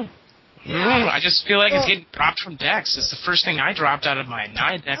 I don't know. I just feel like it's getting dropped from decks. It's the first thing I dropped out of my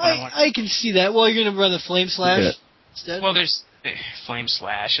Naya deck when I went. I can see that. Well, you're going to run the Flame Slash instead? Well, there's Flame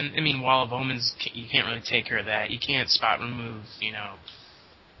Slash, and I mean, Wall of Omens, you can't really take care of that. You can't spot remove,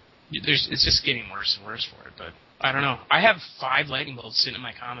 It's just getting worse and worse for it, but I don't know. I have 5 Lightning Bolts sitting in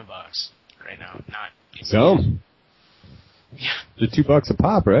my comment box right now. So? Yeah. They're $2 a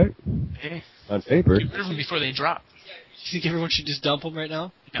pop, right? Hey. On paper. Get rid of them before they drop. You think everyone should just dump them right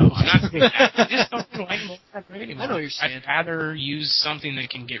now? No, I'm not saying that. I just don't think Lightning Bolts that great anymore. I know what you're saying. I'd rather use something that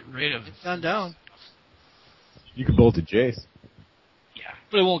can get rid of. Down. You could bolt a Jace. Yeah.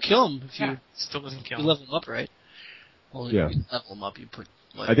 But it won't kill him if It still doesn't kill you him. level him up, right? Well, Yeah. you level him up, you put...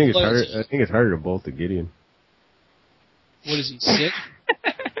 I think it's harder to bolt a Gideon. What is he, sick?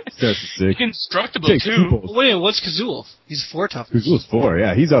 Starts at 6. Indestructible, Takes too. 2 bolts. Well, wait, what's Kazul? He's 4 toughness. Kazul's 4,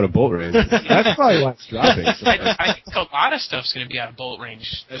 yeah. He's out of bolt range. That's probably why it's dropping. So I think a lot of stuff's going to be out of bolt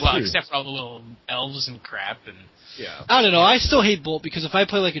range. That's Well, true. except for all the little elves and crap. And yeah. I don't know. I still hate Bolt because if I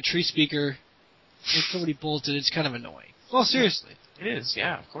play like a Tree Speaker and somebody bolted, it's kind of annoying. Well, seriously. It is,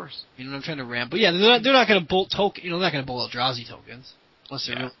 yeah, of course. You know what I'm trying to ramp. But yeah, they're not going to bolt token. They're not going to bolt Eldrazi tokens unless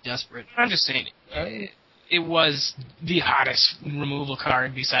they're really desperate. I'm just saying, it was the hottest removal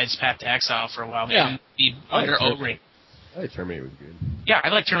card besides Path to Exile for a while. Yeah. And be under O-rate. I thought Terminator was good. Yeah, I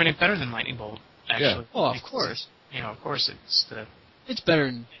like Terminate better than Lightning Bolt, actually. Oh, of course. Of course It's better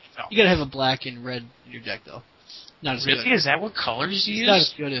than... You got to have a black and red in your deck, though. Not as Really? good. Is that what colors you use? Not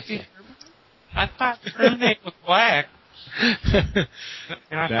as good if... I thought Terminate was black. And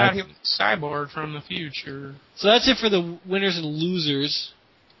I thought he was Cyborg from the future. So that's it for the winners and losers.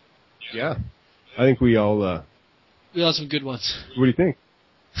 Yeah. I think we all, We had some good ones. what do you think?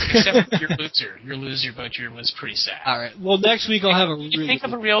 Except for your loser. Your loser, but your was pretty sad. All right. Well, next week I'll have a Can you think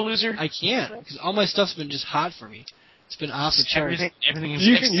of a real loser? I can't, because all my stuff's been just hot for me. It's been off the charts. Everything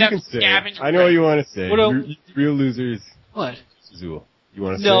You can say it. I know what you want to say. Real losers. What? Zool. You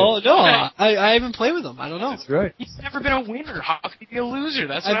want to say No, it? I haven't played with him. I don't know. That's right. He's never been a winner. How could he be a loser?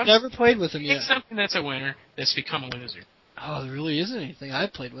 That's what I've never played with him Pick yet. something that's a winner that's become a loser. Oh, there really isn't anything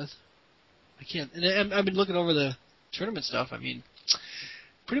I've played with. I can't. And I've been looking over the tournament stuff. I mean,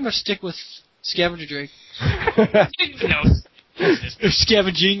 pretty much stick with Scavenger Drake. No.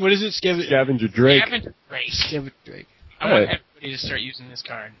 Scavenging. What is it? Scavenger Drake. Scavenger Drake. Scavenger Drake. I want everybody to start using this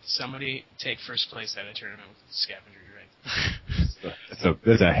card. Somebody take first place at a tournament with Scavenger Drake.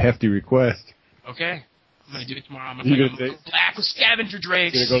 That's a hefty request. Okay. I'm going to do it tomorrow. I'm going to go black with Scavenger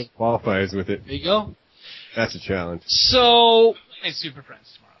Drake. You're going to go to qualifiers with it. There you go. That's a challenge. So... It's Super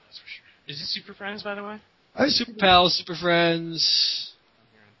Friends tomorrow, that's for sure. Is it Super Friends, by the way? Super Pals, Super Friends,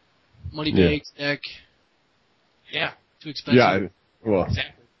 Money Bags deck. Yeah. Too expensive. Yeah, well...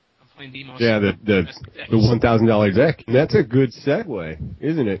 Exactly. I'm playing the most... Yeah, the $1,000 deck. And that's a good segue,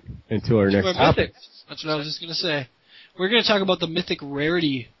 isn't it? Until our next topic. That's what I was just going to say. We're going to talk about the Mythic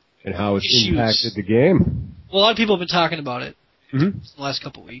Rarity and how it's issues. impacted the game. Well, a lot of people have been talking about it the last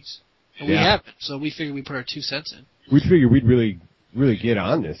couple of weeks. And we haven't, so we figured we'd put our 2 cents in. We figured we'd really get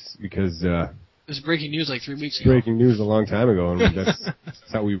on this because... it was breaking news like 3 weeks ago. Breaking news a long time ago, and that's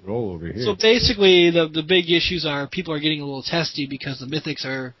how we roll over here. So basically, the big issues are people are getting a little testy because the Mythics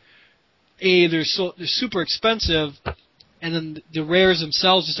are... they're super expensive, and then the rares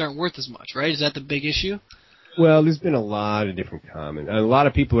themselves just aren't worth as much, right? Is that the big issue? Well, there's been a lot of different comments. A lot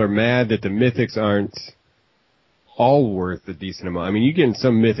of people are mad that the Mythics aren't all worth a decent amount. I mean, you're getting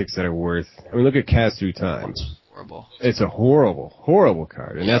some Mythics that are worth... I mean, look at Cast Through Time. horrible. It's a horrible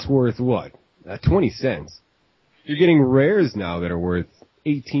card, and that's worth what? 20 cents. You're getting rares now that are worth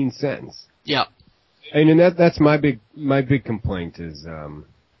 18 cents. Yeah. And that's my big complaint is,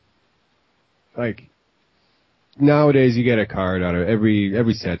 like, nowadays you get a card out of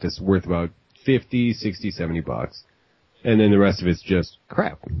every set that's worth about 50, 60, 70 bucks. And then the rest of it's just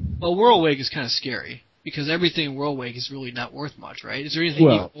crap. Well, World Wake is kind of scary, because everything in World Wake is really not worth much, right? Is there anything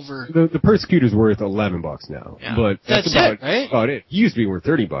over... The Persecutor's worth $11 now. Yeah. But that's it, right? about it. He used to be worth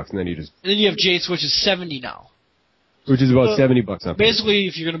 $30, and then you just... And then you have Jace, which is $70 now. Which is about $70 on Basically,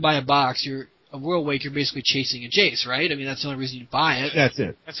 if you're going to buy a box, a World Wake, you're basically chasing a Jace, right? I mean, that's the only reason you buy it. That's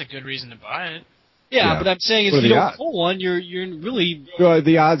it. That's a good reason to buy it. Yeah, but I'm saying if you don't pull one, you're really... Well,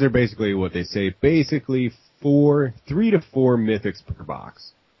 the odds are basically what they say. Basically, 3 to 4 mythics per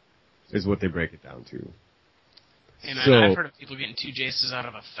box is what they break it down to. Hey man, I've heard of people getting 2 Jaces out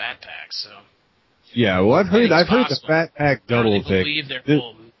of a fat pack, so... Yeah, well, I've heard the fat pack double thing.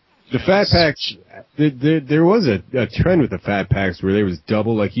 The fat packs, there was a trend with the fat packs where there was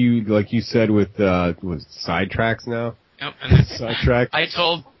double, like you said with, was sidetracks now? Yep, and sidetrack. I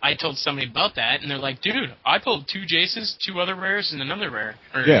told somebody about that, and they're like, dude, I pulled 2 Jaces, 2 other rares, and another rare.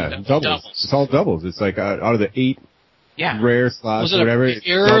 Doubles. It's all doubles. It's like out of the 8 rare slots, or whatever. Was it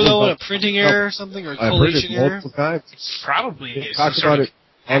an error, though, a printing error or something, or a collation error? I've heard it multiple times. It's probably some sort of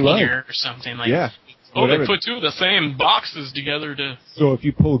error or something like that. Oh, whatever. They put 2 of the same boxes together to... So if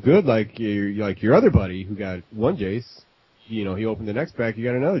you pull good, like your other buddy who got 1 Jace, he opened the next pack, you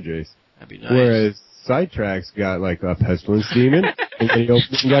got another Jace. That'd be nice. Whereas Sidetracks got like a Pestilence Demon, and then he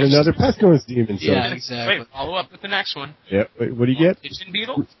opened and got another Pestilence Demon. So. Yeah, exactly. Wait, follow up with the next one. Yep. Wait, what do you get? Kitchen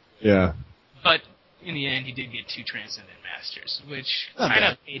Beetle? Yeah. But in the end, he did get 2 Transcendent Masters, which kind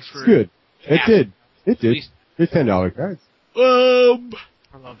of paid for... It's good. It did. They're $10 cards.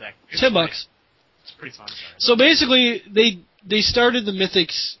 I love that. $10. It's pretty fun. So basically, they started the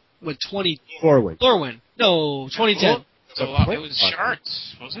Mythics with 20... Lorwyn. No, 2010. So it was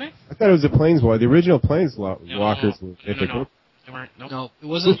Shards, wasn't it? I thought it was the Planeswalker. The original Planeswalkers were mythic. No. They weren't. Nope. No, it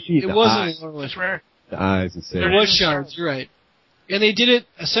wasn't. It wasn't Lorwyn. It's rare. The eyes and say. It was Shards. You're right. And they did it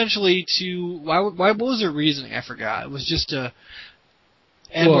essentially to why? What was their reasoning? I forgot. It was just to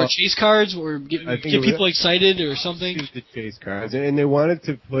add more chase cards or get people excited or something. The chase cards, and they wanted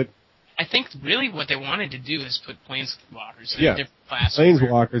to put. I think really what they wanted to do is put Planeswalkers in a different class.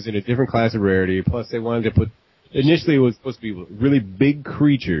 Planeswalkers in a different class of rarity. Plus, they wanted to put. Initially, it was supposed to be really big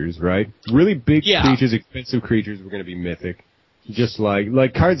creatures, right? Really big creatures, expensive creatures were going to be mythic. Just like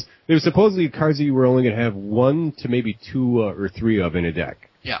cards. They were supposedly cards that you were only going to have 1 to maybe 2 or 3 of in a deck.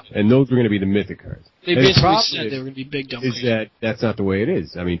 Yeah. And those were going to be the mythic cards. They basically said they were going to be big dumb creatures. That's not the way it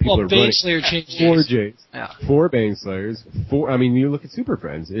is. I mean, people are running Baneslayer changed 4 Jays, 4 Baneslayers, 4. I mean, you look at Super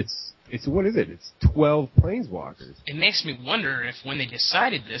Friends. It's what is it? It's 12 Planeswalkers. It makes me wonder if when they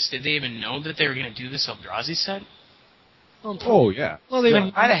decided this, did they even know that they were going to do this Eldrazi set? Oh, yeah. Well,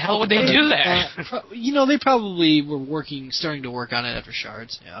 why the hell would they do that? They probably were starting to work on it after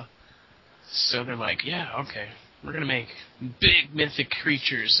Shards, yeah. So they're like, okay, we're going to make big mythic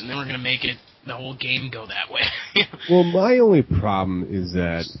creatures, and then we're going to make the whole game go that way. Well, my only problem is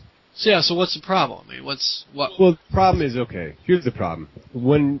that... So what's the problem? I mean, what? Well, the problem is, okay, here's the problem.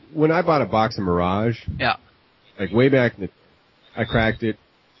 When I bought a box of Mirage, like way back I cracked it,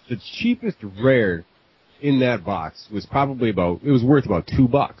 the cheapest rare in that box was probably worth about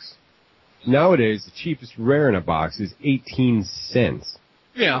 $2. Nowadays, the cheapest rare in a box is 18 cents.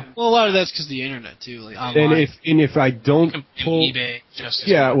 Yeah, well, a lot of that's because of the internet too, like online. And if I don't pull eBay,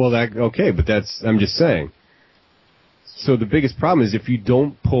 but I'm just saying. So the biggest problem is if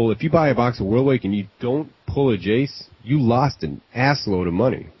you buy a box of Worldwake and you don't pull a Jace, you lost an ass load of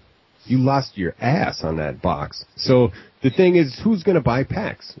money. You lost your ass on that box. So the thing is, who's going to buy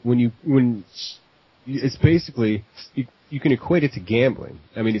packs when it's basically you can equate it to gambling.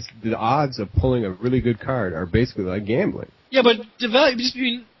 I mean, the odds of pulling a really good card are basically like gambling. Yeah, but the value just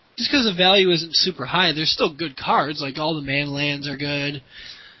because the value isn't super high, there's still good cards. Like all the man lands are good.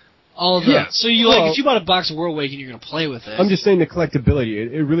 So if you bought a box of Worldwake and you're going to play with it. I'm just saying the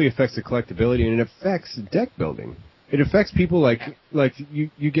collectability. It really affects the collectability, and it affects deck building. It affects people like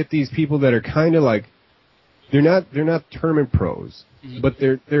you get these people that are kind of like they're not tournament pros, but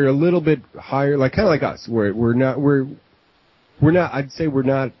they're a little bit higher, like kind of like us, where we're not. I'd say we're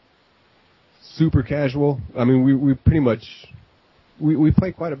not super casual. I mean, we pretty much we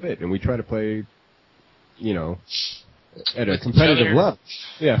play quite a bit, and we try to play, at a competitive level.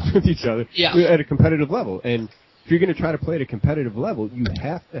 Yeah, with each other. Yeah. At a competitive level. And if you're going to try to play at a competitive level, you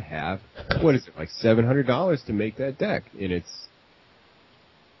have to have, what is it, like $700 to make that deck. And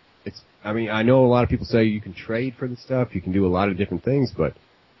I mean, I know a lot of people say you can trade for the stuff, you can do a lot of different things, but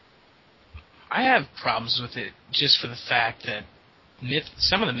I have problems with it just for the fact that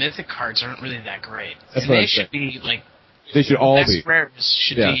some of the mythic cards aren't really that great. That's and what they I'm should saying. be like They should all best be. rares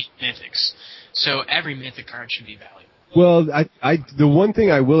should Yeah. be mythics. So every mythic card should be valuable. Well, the one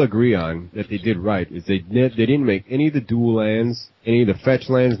thing I will agree on that they did right is they didn't make any of the dual lands, any of the fetch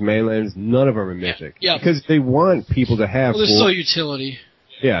lands, main lands, none of them are mythic. Yeah. Because they want people to have. Well, there's so utility.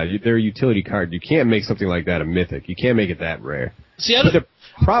 Yeah, they're a utility card. You can't make something like that a mythic. You can't make it that rare. See, But the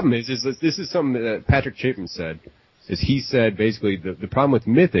problem is that this is something that Patrick Chapin said. Is he said basically the problem with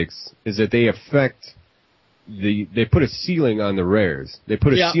mythics is that they affect they put a ceiling on the rares. They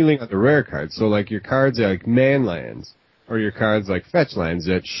put a ceiling on the rare cards. So like your cards like man lands or your cards like fetch lands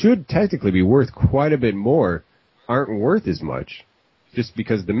that should technically be worth quite a bit more aren't worth as much just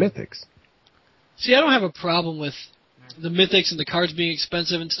because of the mythics. See, I don't have a problem with the mythics and the cards being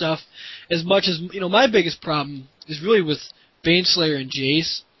expensive and stuff as much as, my biggest problem is really with Baneslayer and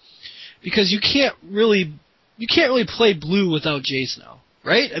Jace, because you can't really play blue without Jace now,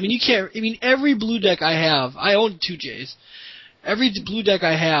 right? I mean, every blue deck I have, I own 2 Jace. Every blue deck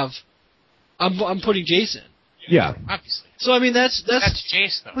I have, I'm putting Jace in. Yeah. Obviously. So I mean that's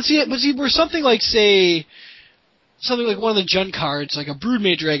Jace though. But see, where something like one of the Jund cards, like a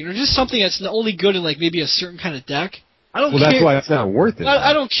Broodmage Dragon, or just something that's only good in like maybe a certain kind of deck. I don't care. Well, that's why it's not worth it.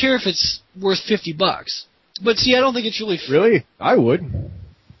 I don't care if it's worth $50. But see, I don't think it's really. Really? I would.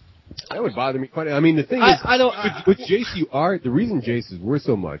 That would bother me quite. I mean, the thing is, with Jace, the reason Jace is worth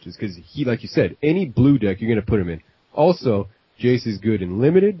so much is because he, like you said, any blue deck you're going to put him in. Also, Jace is good in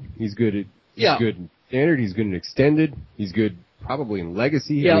limited. He's good in standard. He's good in extended. He's good probably in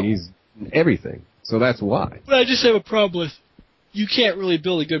legacy. Yeah. I mean, he's in everything. So that's why. But I just have a problem with you can't really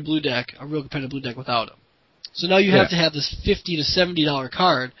build a good blue deck, a real competitive blue deck without him. So now you have to have this $50 to $70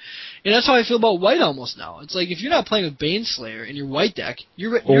 card, and that's how I feel about white almost now. It's like if you're not playing with Baneslayer in your white deck,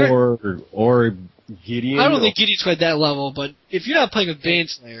 or Gideon. I don't think Gideon's quite that level, but if you're not playing with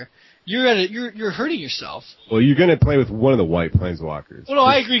Baneslayer, you're hurting yourself. Well, you're going to play with one of the white planeswalkers. Well, no,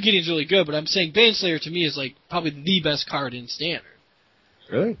 I agree Gideon's really good, but I'm saying Baneslayer to me is like probably the best card in Standard.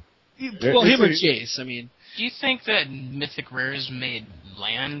 Really? Well, him or Jace, I mean. Do you think that mythic rares made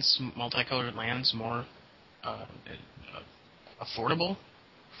multicolored lands, more affordable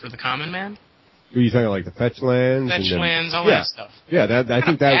for the common man? Are you talking like the fetch lands? All that stuff. Yeah, I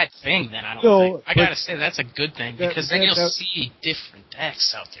think that. Bad thing, then, I don't think. I gotta say, that's a good thing, because then you'll see different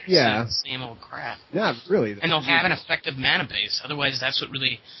decks out there. Yeah. Same old crap. Not really. And they'll have an effective mana base. Otherwise, that's what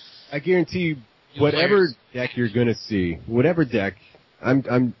really. I guarantee you, whatever deck you're gonna see, whatever deck,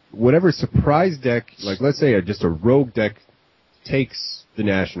 whatever surprise deck, like let's say just a rogue deck takes the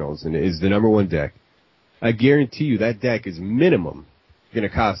Nationals and is the number 1 deck, I guarantee you that deck is minimum going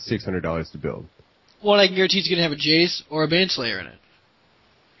to cost $600 to build. Well, I can guarantee it's going to have a Jace or a Baneslayer in it.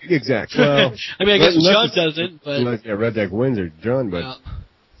 Exactly. Well, I mean, I guess Jund doesn't, but... Unless, red deck wins or Jund, but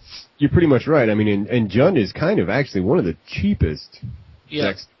you're pretty much right. I mean, and Jund is kind of actually one of the cheapest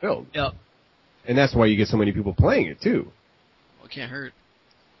decks to build. Yep. And that's why you get so many people playing it, too. Well, it can't hurt.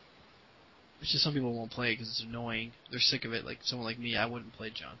 It's just some people won't play it because it's annoying. They're sick of it. Like someone like me, I wouldn't play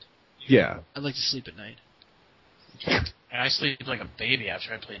Jund. Yeah. I'd like to sleep at night. And I sleep like a baby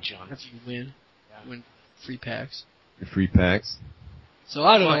after I play Jund. After you win. Yeah. Win free packs. Your free packs. So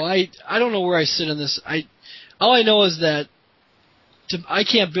I don't know. I don't know where I sit on this. All I know is that I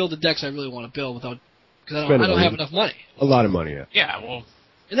can't build the decks I really want to build because I don't have enough money. A lot of money, yeah. Yeah, well,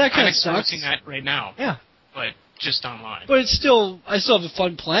 and that kind I'm of sucks. experiencing that right now. Yeah. But just online. But I still have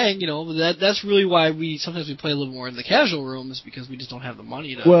fun playing, That's really why sometimes we play a little more in the casual room, is because we just don't have the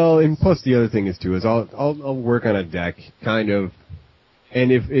money to. Well, and plus the other thing is too is I'll work on a deck kind of,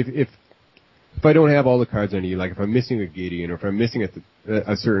 and if I don't have all the cards I need, like if I'm missing a Gideon or if I'm missing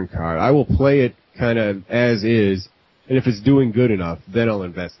a certain card, I will play it kind of as is, and if it's doing good enough, then I'll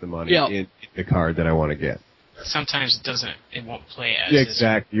invest the money in the card that I want to get. Sometimes it won't play as is.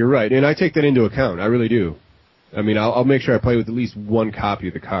 Exactly, you're right, and I take that into account. I really do. I mean, I'll make sure I play with at least 1 copy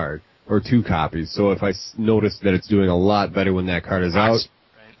of the card, or 2 copies, so if I notice that it's doing a lot better when that card is out. Right.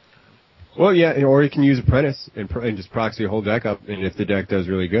 Well, yeah, or you can use Apprentice and just proxy a whole deck up, and if the deck does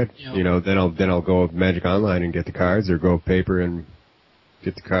really good, then I'll go Magic Online and get the cards, or go Paper and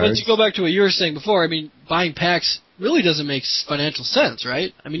get the cards. But to go back to what you were saying before, I mean, buying packs really doesn't make financial sense,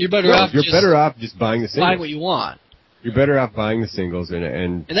 right? I mean, you're better off just buying the singles. Buying what you want. You're better off buying the singles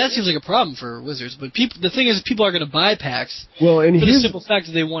and that seems like a problem for Wizards. But the thing is, people are going to buy packs. Well, and for the simple fact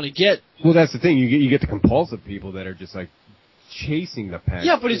that they want to get. Well, that's the thing. You get the compulsive people that are just like chasing the pack.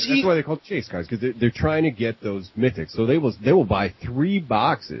 Yeah, but that's why they're called chase cards, because they're trying to get those mythics. So they will buy 3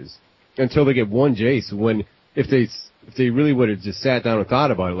 boxes until they get 1 Jace. When if they really would have just sat down and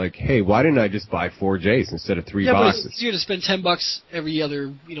thought about it, like, hey, why didn't I just buy 4 Jace instead of 3 boxes? But it's easier to spend $10 every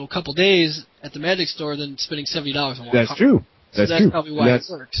other couple days at the Magic store than spending $70 on one. That's true. That's true. probably why it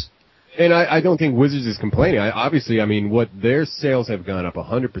works. And I don't think Wizards is complaining. Obviously, what their sales have gone up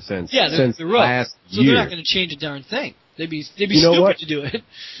 100% since last year. So they're not going to change a darn thing. They'd be stupid to do it.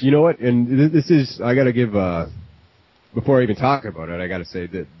 You know what? And this is, I got to give, before I even talk about it, I got to say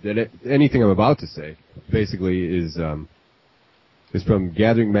that anything I'm about to say basically is from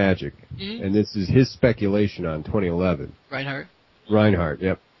Gathering Magic, and this is his speculation on 2011. Reinhardt,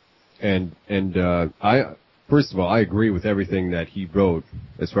 yep. And First of all, I agree with everything that he wrote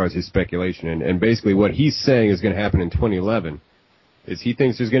as far as his speculation. And basically what he's saying is going to happen in 2011 is he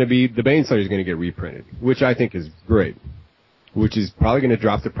thinks the Baneslayer is going to get reprinted, which I think is great, which is probably going to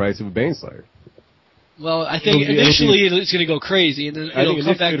drop the price of a Baneslayer. Well, I think initially it's going to go crazy, and then it'll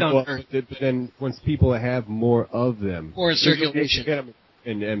come back down to earth. But then once people have more of them. More in circulation.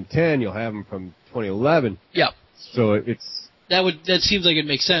 In M10, you'll have them from 2011. Yep. So it's... That seems like it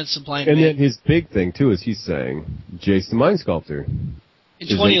makes sense. Supply and demand. then his big thing too is he's saying Jace the Mind Sculptor. In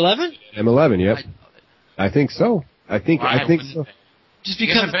 2011? M11, yep. I think so. I think so. Just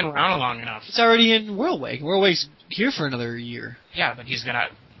because he hasn't been around long enough. It's already in Worldwake. Worldwake's here for another year. Yeah, but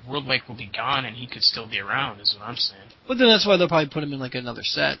Worldwake will be gone, and he could still be around. Is what I'm saying. But then that's why they'll probably put him in like another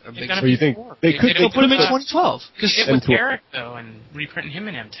set or big. So you think they'll put him in 2012? Because with Garrick though, and reprinting him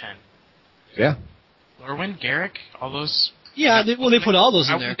in M10. Yeah. Lorwyn, Garrick, all those. Yeah, they put all those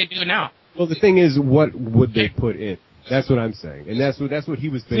in there. How would they do it now? Well, the thing is, what would they put in? That's what I'm saying, and that's what he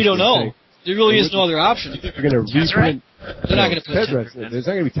was. We don't know. Saying. There really is no other option. They're going to reprint. They're not going to put Tezzeret. There's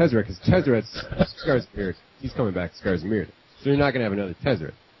not going to be Tezzeret because Tezzeret's Scars and Mirrors. He's coming back, Scars and Mirrors. So they're not going to have another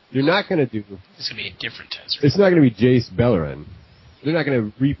Tezzeret. They're not going to do. It's going to be a different Tezzeret. It's not going to be Jace Beleren. They're not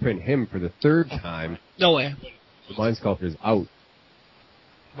going to reprint him for the 3rd time. No way. The Mind Sculptor is out.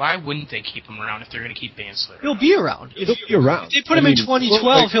 Why wouldn't they keep him around if they're going to keep Baneslayer? He'll be around. He'll be around. If they put him in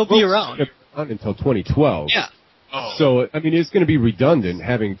 2012, he'll be around. Until 2012. Yeah. Oh. So, it's going to be redundant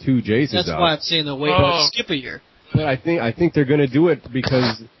having 2 Jaces out. That's why I'm saying they'll wait skip a year. But I think they're going to do it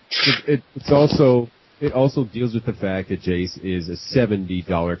because it also deals with the fact that Jace is a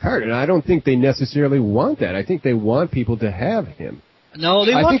 $70 card. And I don't think they necessarily want that. I think they want people to have him. No,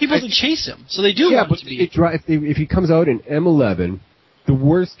 they want people to chase him. So they do want to be. If he comes out in M11... The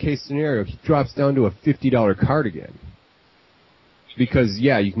worst case scenario, he drops down to a $50 card again. Because,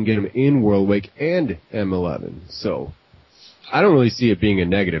 you can get him in Worldwake and M11. So, I don't really see it being a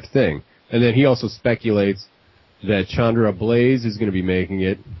negative thing. And then he also speculates that Chandra Blaze is going to be making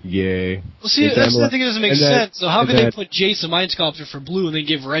it. Yay. Well, see, that's the thing that doesn't make sense. So how can they put Jace the Mind Sculptor for blue and then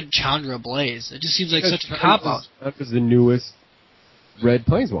give red Chandra Blaze? It just seems like such a cop-out. That was the newest red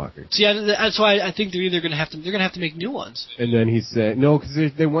Planeswalker. See, that's why I think they're going to have to make new ones. And then he said, no, because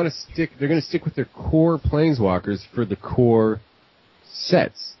they want to stick, they're going to stick with their core Planeswalkers for the core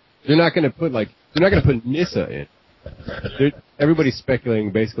sets. They're not going to put Nissa in. Everybody's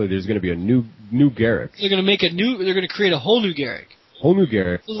speculating basically there's going to be a new Garrick. They're going to create a whole new Garrick. Whole new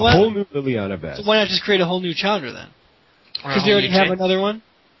Garrick. So a whole new Liliana Vess. So why not just create a whole new Chandra then? Because they already have another one?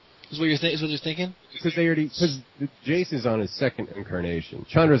 Is what you're thinking? Because Jace is on his 2nd incarnation.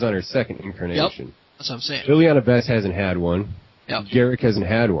 Chandra's on her 2nd incarnation. Yep. That's what I'm saying. Liliana Vess hasn't had one. Yep. Garrick hasn't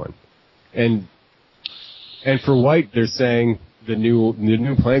had one. And for White, they're saying the new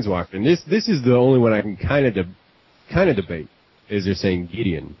Planeswalker. And this is the only one I can kind of debate. Is they're saying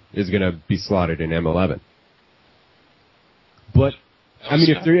Gideon is going to be slotted in M11. But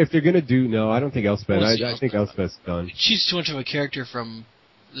if they're going to do I don't think Elspeth. I think Elspeth's done. She's too much of a character from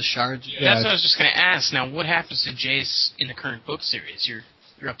the Shards. Yeah, that's what I was just going to ask. Now, what happens to Jace in the current book series?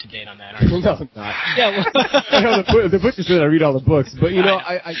 You're up to date on that, aren't you? No, I'm not. Yeah, the book just said I read all the books, but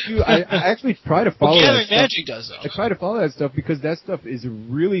I actually try to follow. Gathering Magic does though. I try to follow that stuff because that stuff is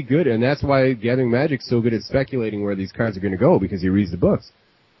really good, and that's why Gathering Magic's so good at speculating where these cards are going to go because he reads the books.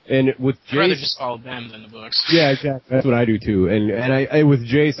 And with Jace, I'd rather just follow them than the books. Yeah, exactly. That's what I do too. And I with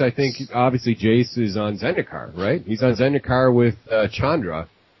Jace, I think obviously Jace is on Zendikar, right? He's on Zendikar with Chandra,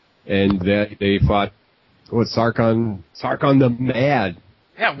 and that they fought Sarkon the Mad.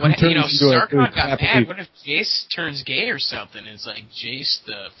 Yeah, Sarkon got mad. What if Jace turns gay or something? It's like Jace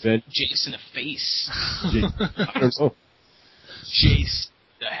in the face. I don't know. Jace,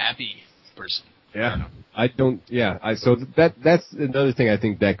 the happy person. Yeah, so that's another thing I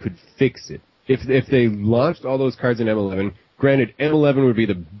think that could fix it. If they launched all those cards in M11, Granted, M11 would be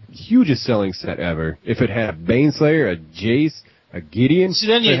the hugest selling set ever if it had a Baneslayer, a Jace, a Gideon. So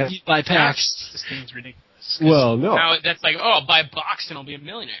then you buy packs. This thing's ridiculous. Well, no. Now that's like, oh, I'll buy a box and I'll be a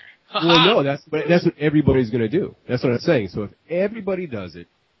millionaire. Well, no, that's what everybody's going to do. That's what I'm saying. So if everybody does it,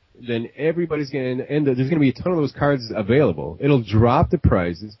 then everybody's going to end up, there's going to be a ton of those cards available. It'll drop the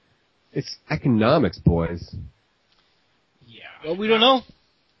prices. It's economics, boys. Yeah. Well, we don't know.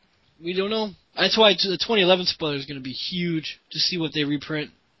 We don't know. That's why the 2011 spoiler is going to be huge to see what they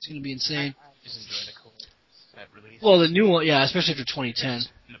reprint. It's going to be insane. I just enjoy the cool set release. Well, the new one, yeah, especially for 2010.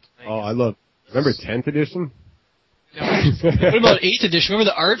 Oh, I love. Remember 10th edition? No, What about 8th edition?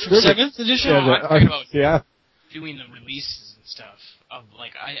 Remember the art from 7th edition? No, I'm talking about yeah. doing the releases and stuff. Of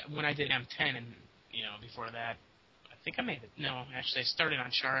like when I did M10 and before that, I think I made it. No, actually, I started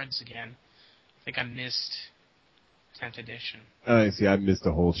on Shards again. I think I missed 10th edition. I see. I missed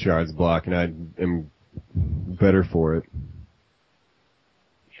the whole Shards block, and I am better for it.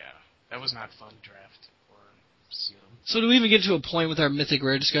 Yeah, that was not fun to draft or seal. So do we even get to a point with our Mythic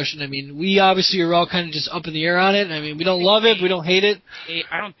Rare discussion? I mean, we obviously are all kind of just up in the air on it. I mean, we don't love it, we don't hate it.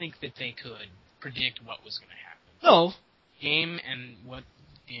 I don't think that they could predict what was going to happen. No. Game and what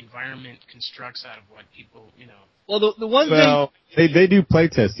the environment constructs out of what people, Well, the one thing... Well, they do play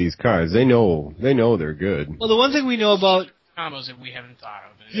test these cards. They know they're good. Well, the one thing we know about... combos that we haven't thought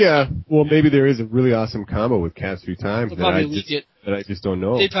of. Yeah, well, maybe there is a really awesome combo with Cast Through Time that I just don't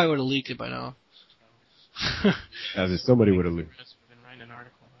know. They probably would have leaked it by now. As if somebody would have leaked.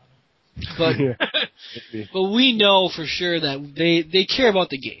 But but we know for sure that they care about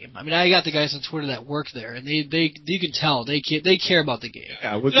the game. I mean, I got the guys on Twitter that work there, and you can tell they care about the game.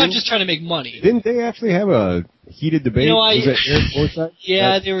 Yeah, they're not just trying to make money. Didn't they actually have a heated debate? Was that Eric Forsythe?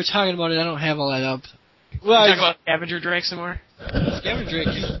 Yeah, they were talking about it. I don't have all that up. Well, talk about Scavenger Drake some more. Scavenger Drake,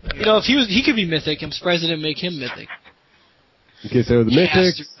 if he could be mythic, I'm surprised they didn't make him mythic. Okay, so the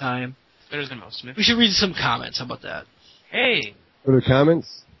mythics. Time. Better than most mythics. We should read some comments. How about that? Hey. What are the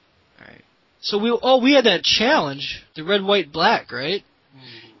comments? Alright. So we had that challenge, the red, white, black, right?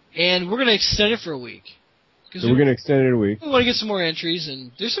 And we're going to extend it for a week. So we're going to extend it a week. We want to get some more entries,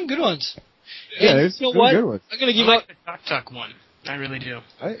 and there's some good ones. Yeah, there's some good ones. I'm going to give out the Tuck Tuck one. I really do.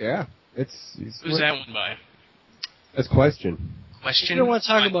 Yeah. Who's that one by? That's Question. Question? We don't want to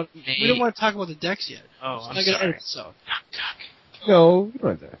talk about the decks yet. Oh, I'm not sorry. Edit this out. Tuck Tuck. No, you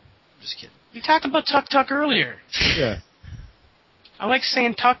don't have that. I'm just kidding. We talked about Tuck Tuck earlier. Yeah. I like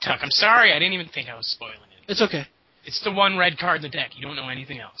saying Tuck Tuck. I'm sorry, I didn't even think I was spoiling it. It's okay. It's the one red card in the deck. You don't know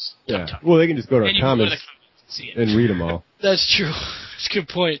anything else. Yeah. Tuck Tuck. Well, they can just go to And our you can go to comments the comments and see it. and read them all. That's true. That's a good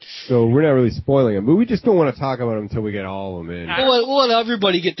point. So we're not really spoiling them, but we just don't want to talk about them until we get all of them in. We'll let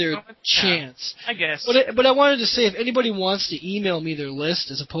everybody get their chance. I guess. But I wanted to say, if anybody wants to email me their list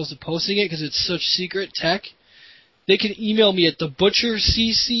as opposed to posting it because it's such secret tech, they can email me at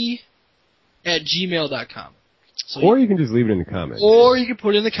thebutchercc@gmail.com. So or you can just leave it in the comments. Or you can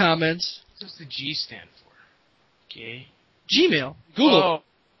put it in the comments. What does the G stand for? Okay. Gmail. Google.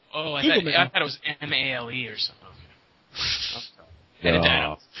 Oh, I Google thought it was MALE or something. Okay. Edit that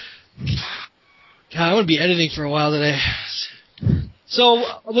out. God, I'm going to be editing for a while today. So,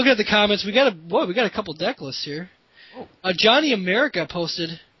 looking at the comments, we got a couple deck lists here. Johnny America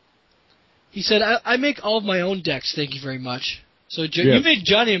posted, he said, I make all of my own decks, thank you very much. So, you made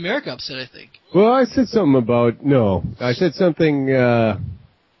Johnny America upset, I think. Well, I said something about, I said something, I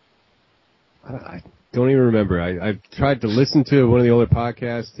don't even remember. I tried to listen to one of the older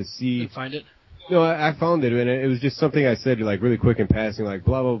podcasts to see. Did you find it? No, I found it, and it was just something I said, like, really quick in passing, like,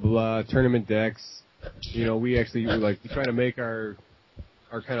 blah, blah, blah, tournament decks. We actually, we try to make our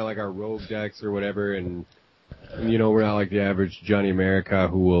kind of like our rogue decks or whatever, and we're not like the average Johnny America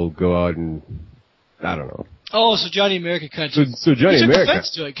who will go out and, I don't know. Oh, so Johnny America kind of... So Johnny America...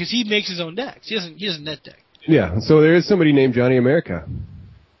 offense to it, because he makes his own decks. He doesn't net deck. Yeah, so there is somebody named Johnny America.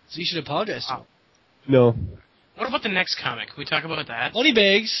 So you should apologize to him. No. What about the next comic? Can we talk about that?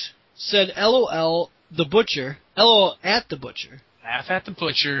 Moneybags said LOL the Butcher. LOL at the Butcher. Laugh at the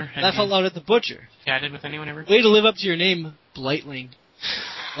Butcher. Laugh out loud at the Butcher. Chatted with anyone ever? Way to live up to your name, Blightling.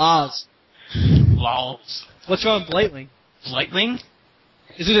 Lols. Lols. What's wrong with Blightling? Blightling?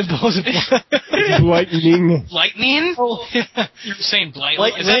 Is it imposing? Lightning. Lightning? Oh, yeah. You're saying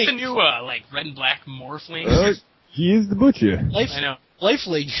Blightling? Is that the new, red and black morphling? He is the Butcher. I know.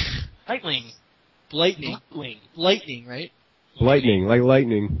 Lifeling. Lightning. Lightning. Lightning. Lightning, right? Lightning, like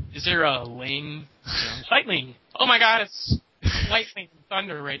lightning. Is there a ling? Lightning. Oh my god, it's lightning and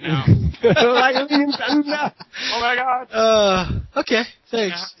thunder right now. Lightning and thunder. Oh my god. Okay,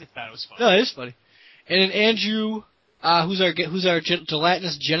 thanks. Yeah, I thought it was funny. No, it is funny. And then Andrew, who's our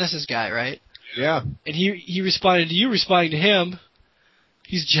gelatinous Genesis guy, right? Yeah. And he responded to you responding to him.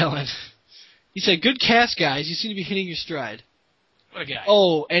 He's gelling. He said, "Good cast, guys. You seem to be hitting your stride." What a guy.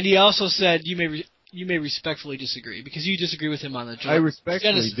 Oh, and he also said you may respectfully disagree because you disagree with him on the. I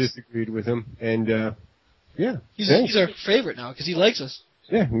respectfully disagreed with him, and yeah, he's our favorite now because he likes us.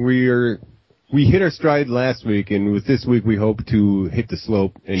 Yeah, we hit our stride last week, and with this week we hope to hit the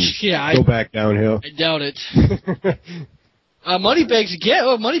slope and go back downhill. I doubt it. Moneybags again.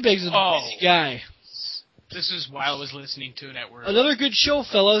 Oh, Moneybags is a busy guy. This is while I was listening to it at work. Another good show,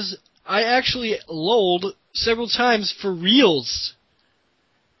 fellas. I actually lolled several times for reels.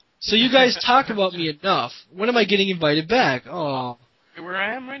 So you guys talk about me enough. When am I getting invited back? Oh. Where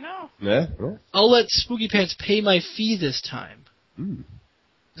I am right now. Yeah. I'll let Spooky Pants pay my fee this time. Mm.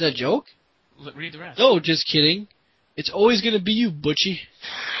 Is that a joke? Read the rest. No, just kidding. It's always going to be you, Butchie.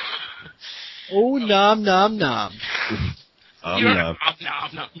 Oh, nom, nom, nom. Nom.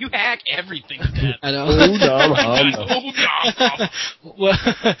 You hack everything with that. I know. Oh, nom, nom. What,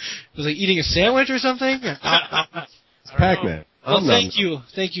 was I eating a sandwich or something? It's Pac-Man. Well, thank you.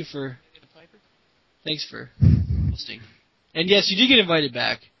 Thanks for hosting. And yes, you did get invited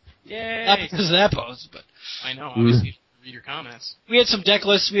back. Yay! Not because of that post, but I know. Obviously, read your comments. We had some deck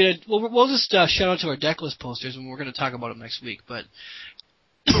lists. We'll just shout out to our deck list posters, and we're going to talk about them next week. But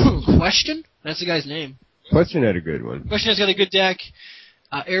Question? That's the guy's name. Question had a good one. Question has got a good deck.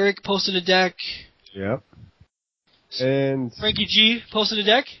 Eric posted a deck. Yep. And Frankie G posted a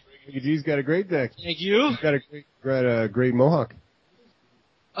deck. Frankie G's got a great deck. Thank you. He's got a great mohawk.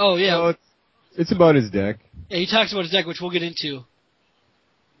 Oh yeah. So it's about his deck. Yeah, he talks about his deck, which we'll get into.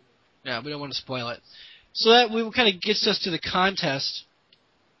 Yeah, we don't want to spoil it. So that kind of gets us to the contest.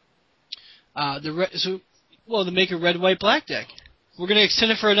 To make a red, white, black deck. We're going to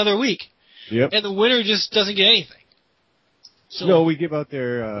extend it for another week. Yep. And the winner just doesn't get anything. So, no, we give out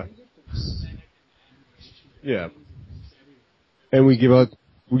their. Yeah. And we give out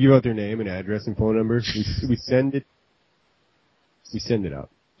their name and address and phone number. We send it. We send it out.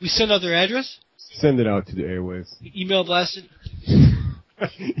 We send out their address. Send it out to the airwaves. Email blasted.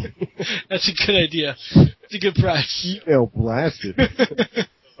 That's a good idea. It's a good price. Email blasted. I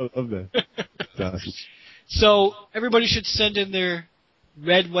love that. That's awesome. So everybody should send in their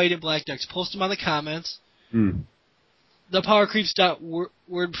red, white, and black decks. Post them on the comments.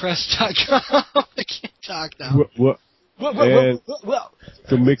 Thepowercreeps.wordpress.com. I can't talk now. What?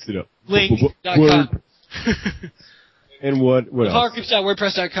 So mix it up. Link.com. And what else?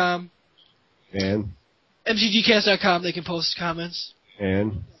 Thepowercreeps.wordpress.com. And? MCGcast.com. They can post comments.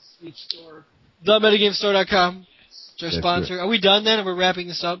 And? TheMetagamestore.com. It's our That's sponsor. good. Are we done then? We're wrapping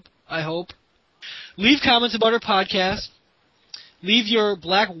this up, I hope. Leave comments about our podcast. Leave your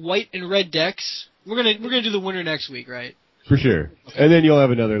black, white, and red decks. We're gonna do the winner next week, right? For sure. Okay. And then you'll have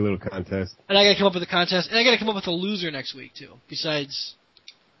another little contest. And I gotta come up with a contest, and I gotta come up with a loser next week too, besides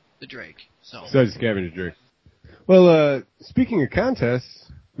the Drake. So. Besides Scavenger Drake. Well, speaking of contests,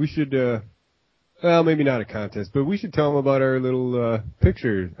 we should. Well, maybe not a contest, but we should tell them about our little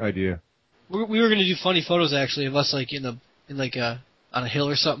picture idea. We were gonna do funny photos actually of us like on a hill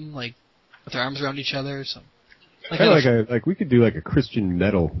or something, like with our arms around each other or something. Like we could do like a Christian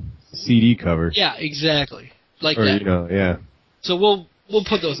metal CD cover. Yeah, exactly. Like or, that. Yeah. So we'll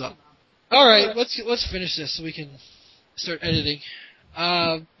put those up. All right, let's finish this so we can start editing.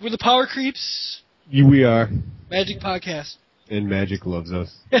 We're the Power Creeps. We are. Magic Podcast. And Magic loves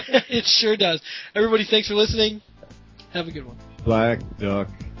us. It sure does. Everybody, thanks for listening. Have a good one. Black Duck.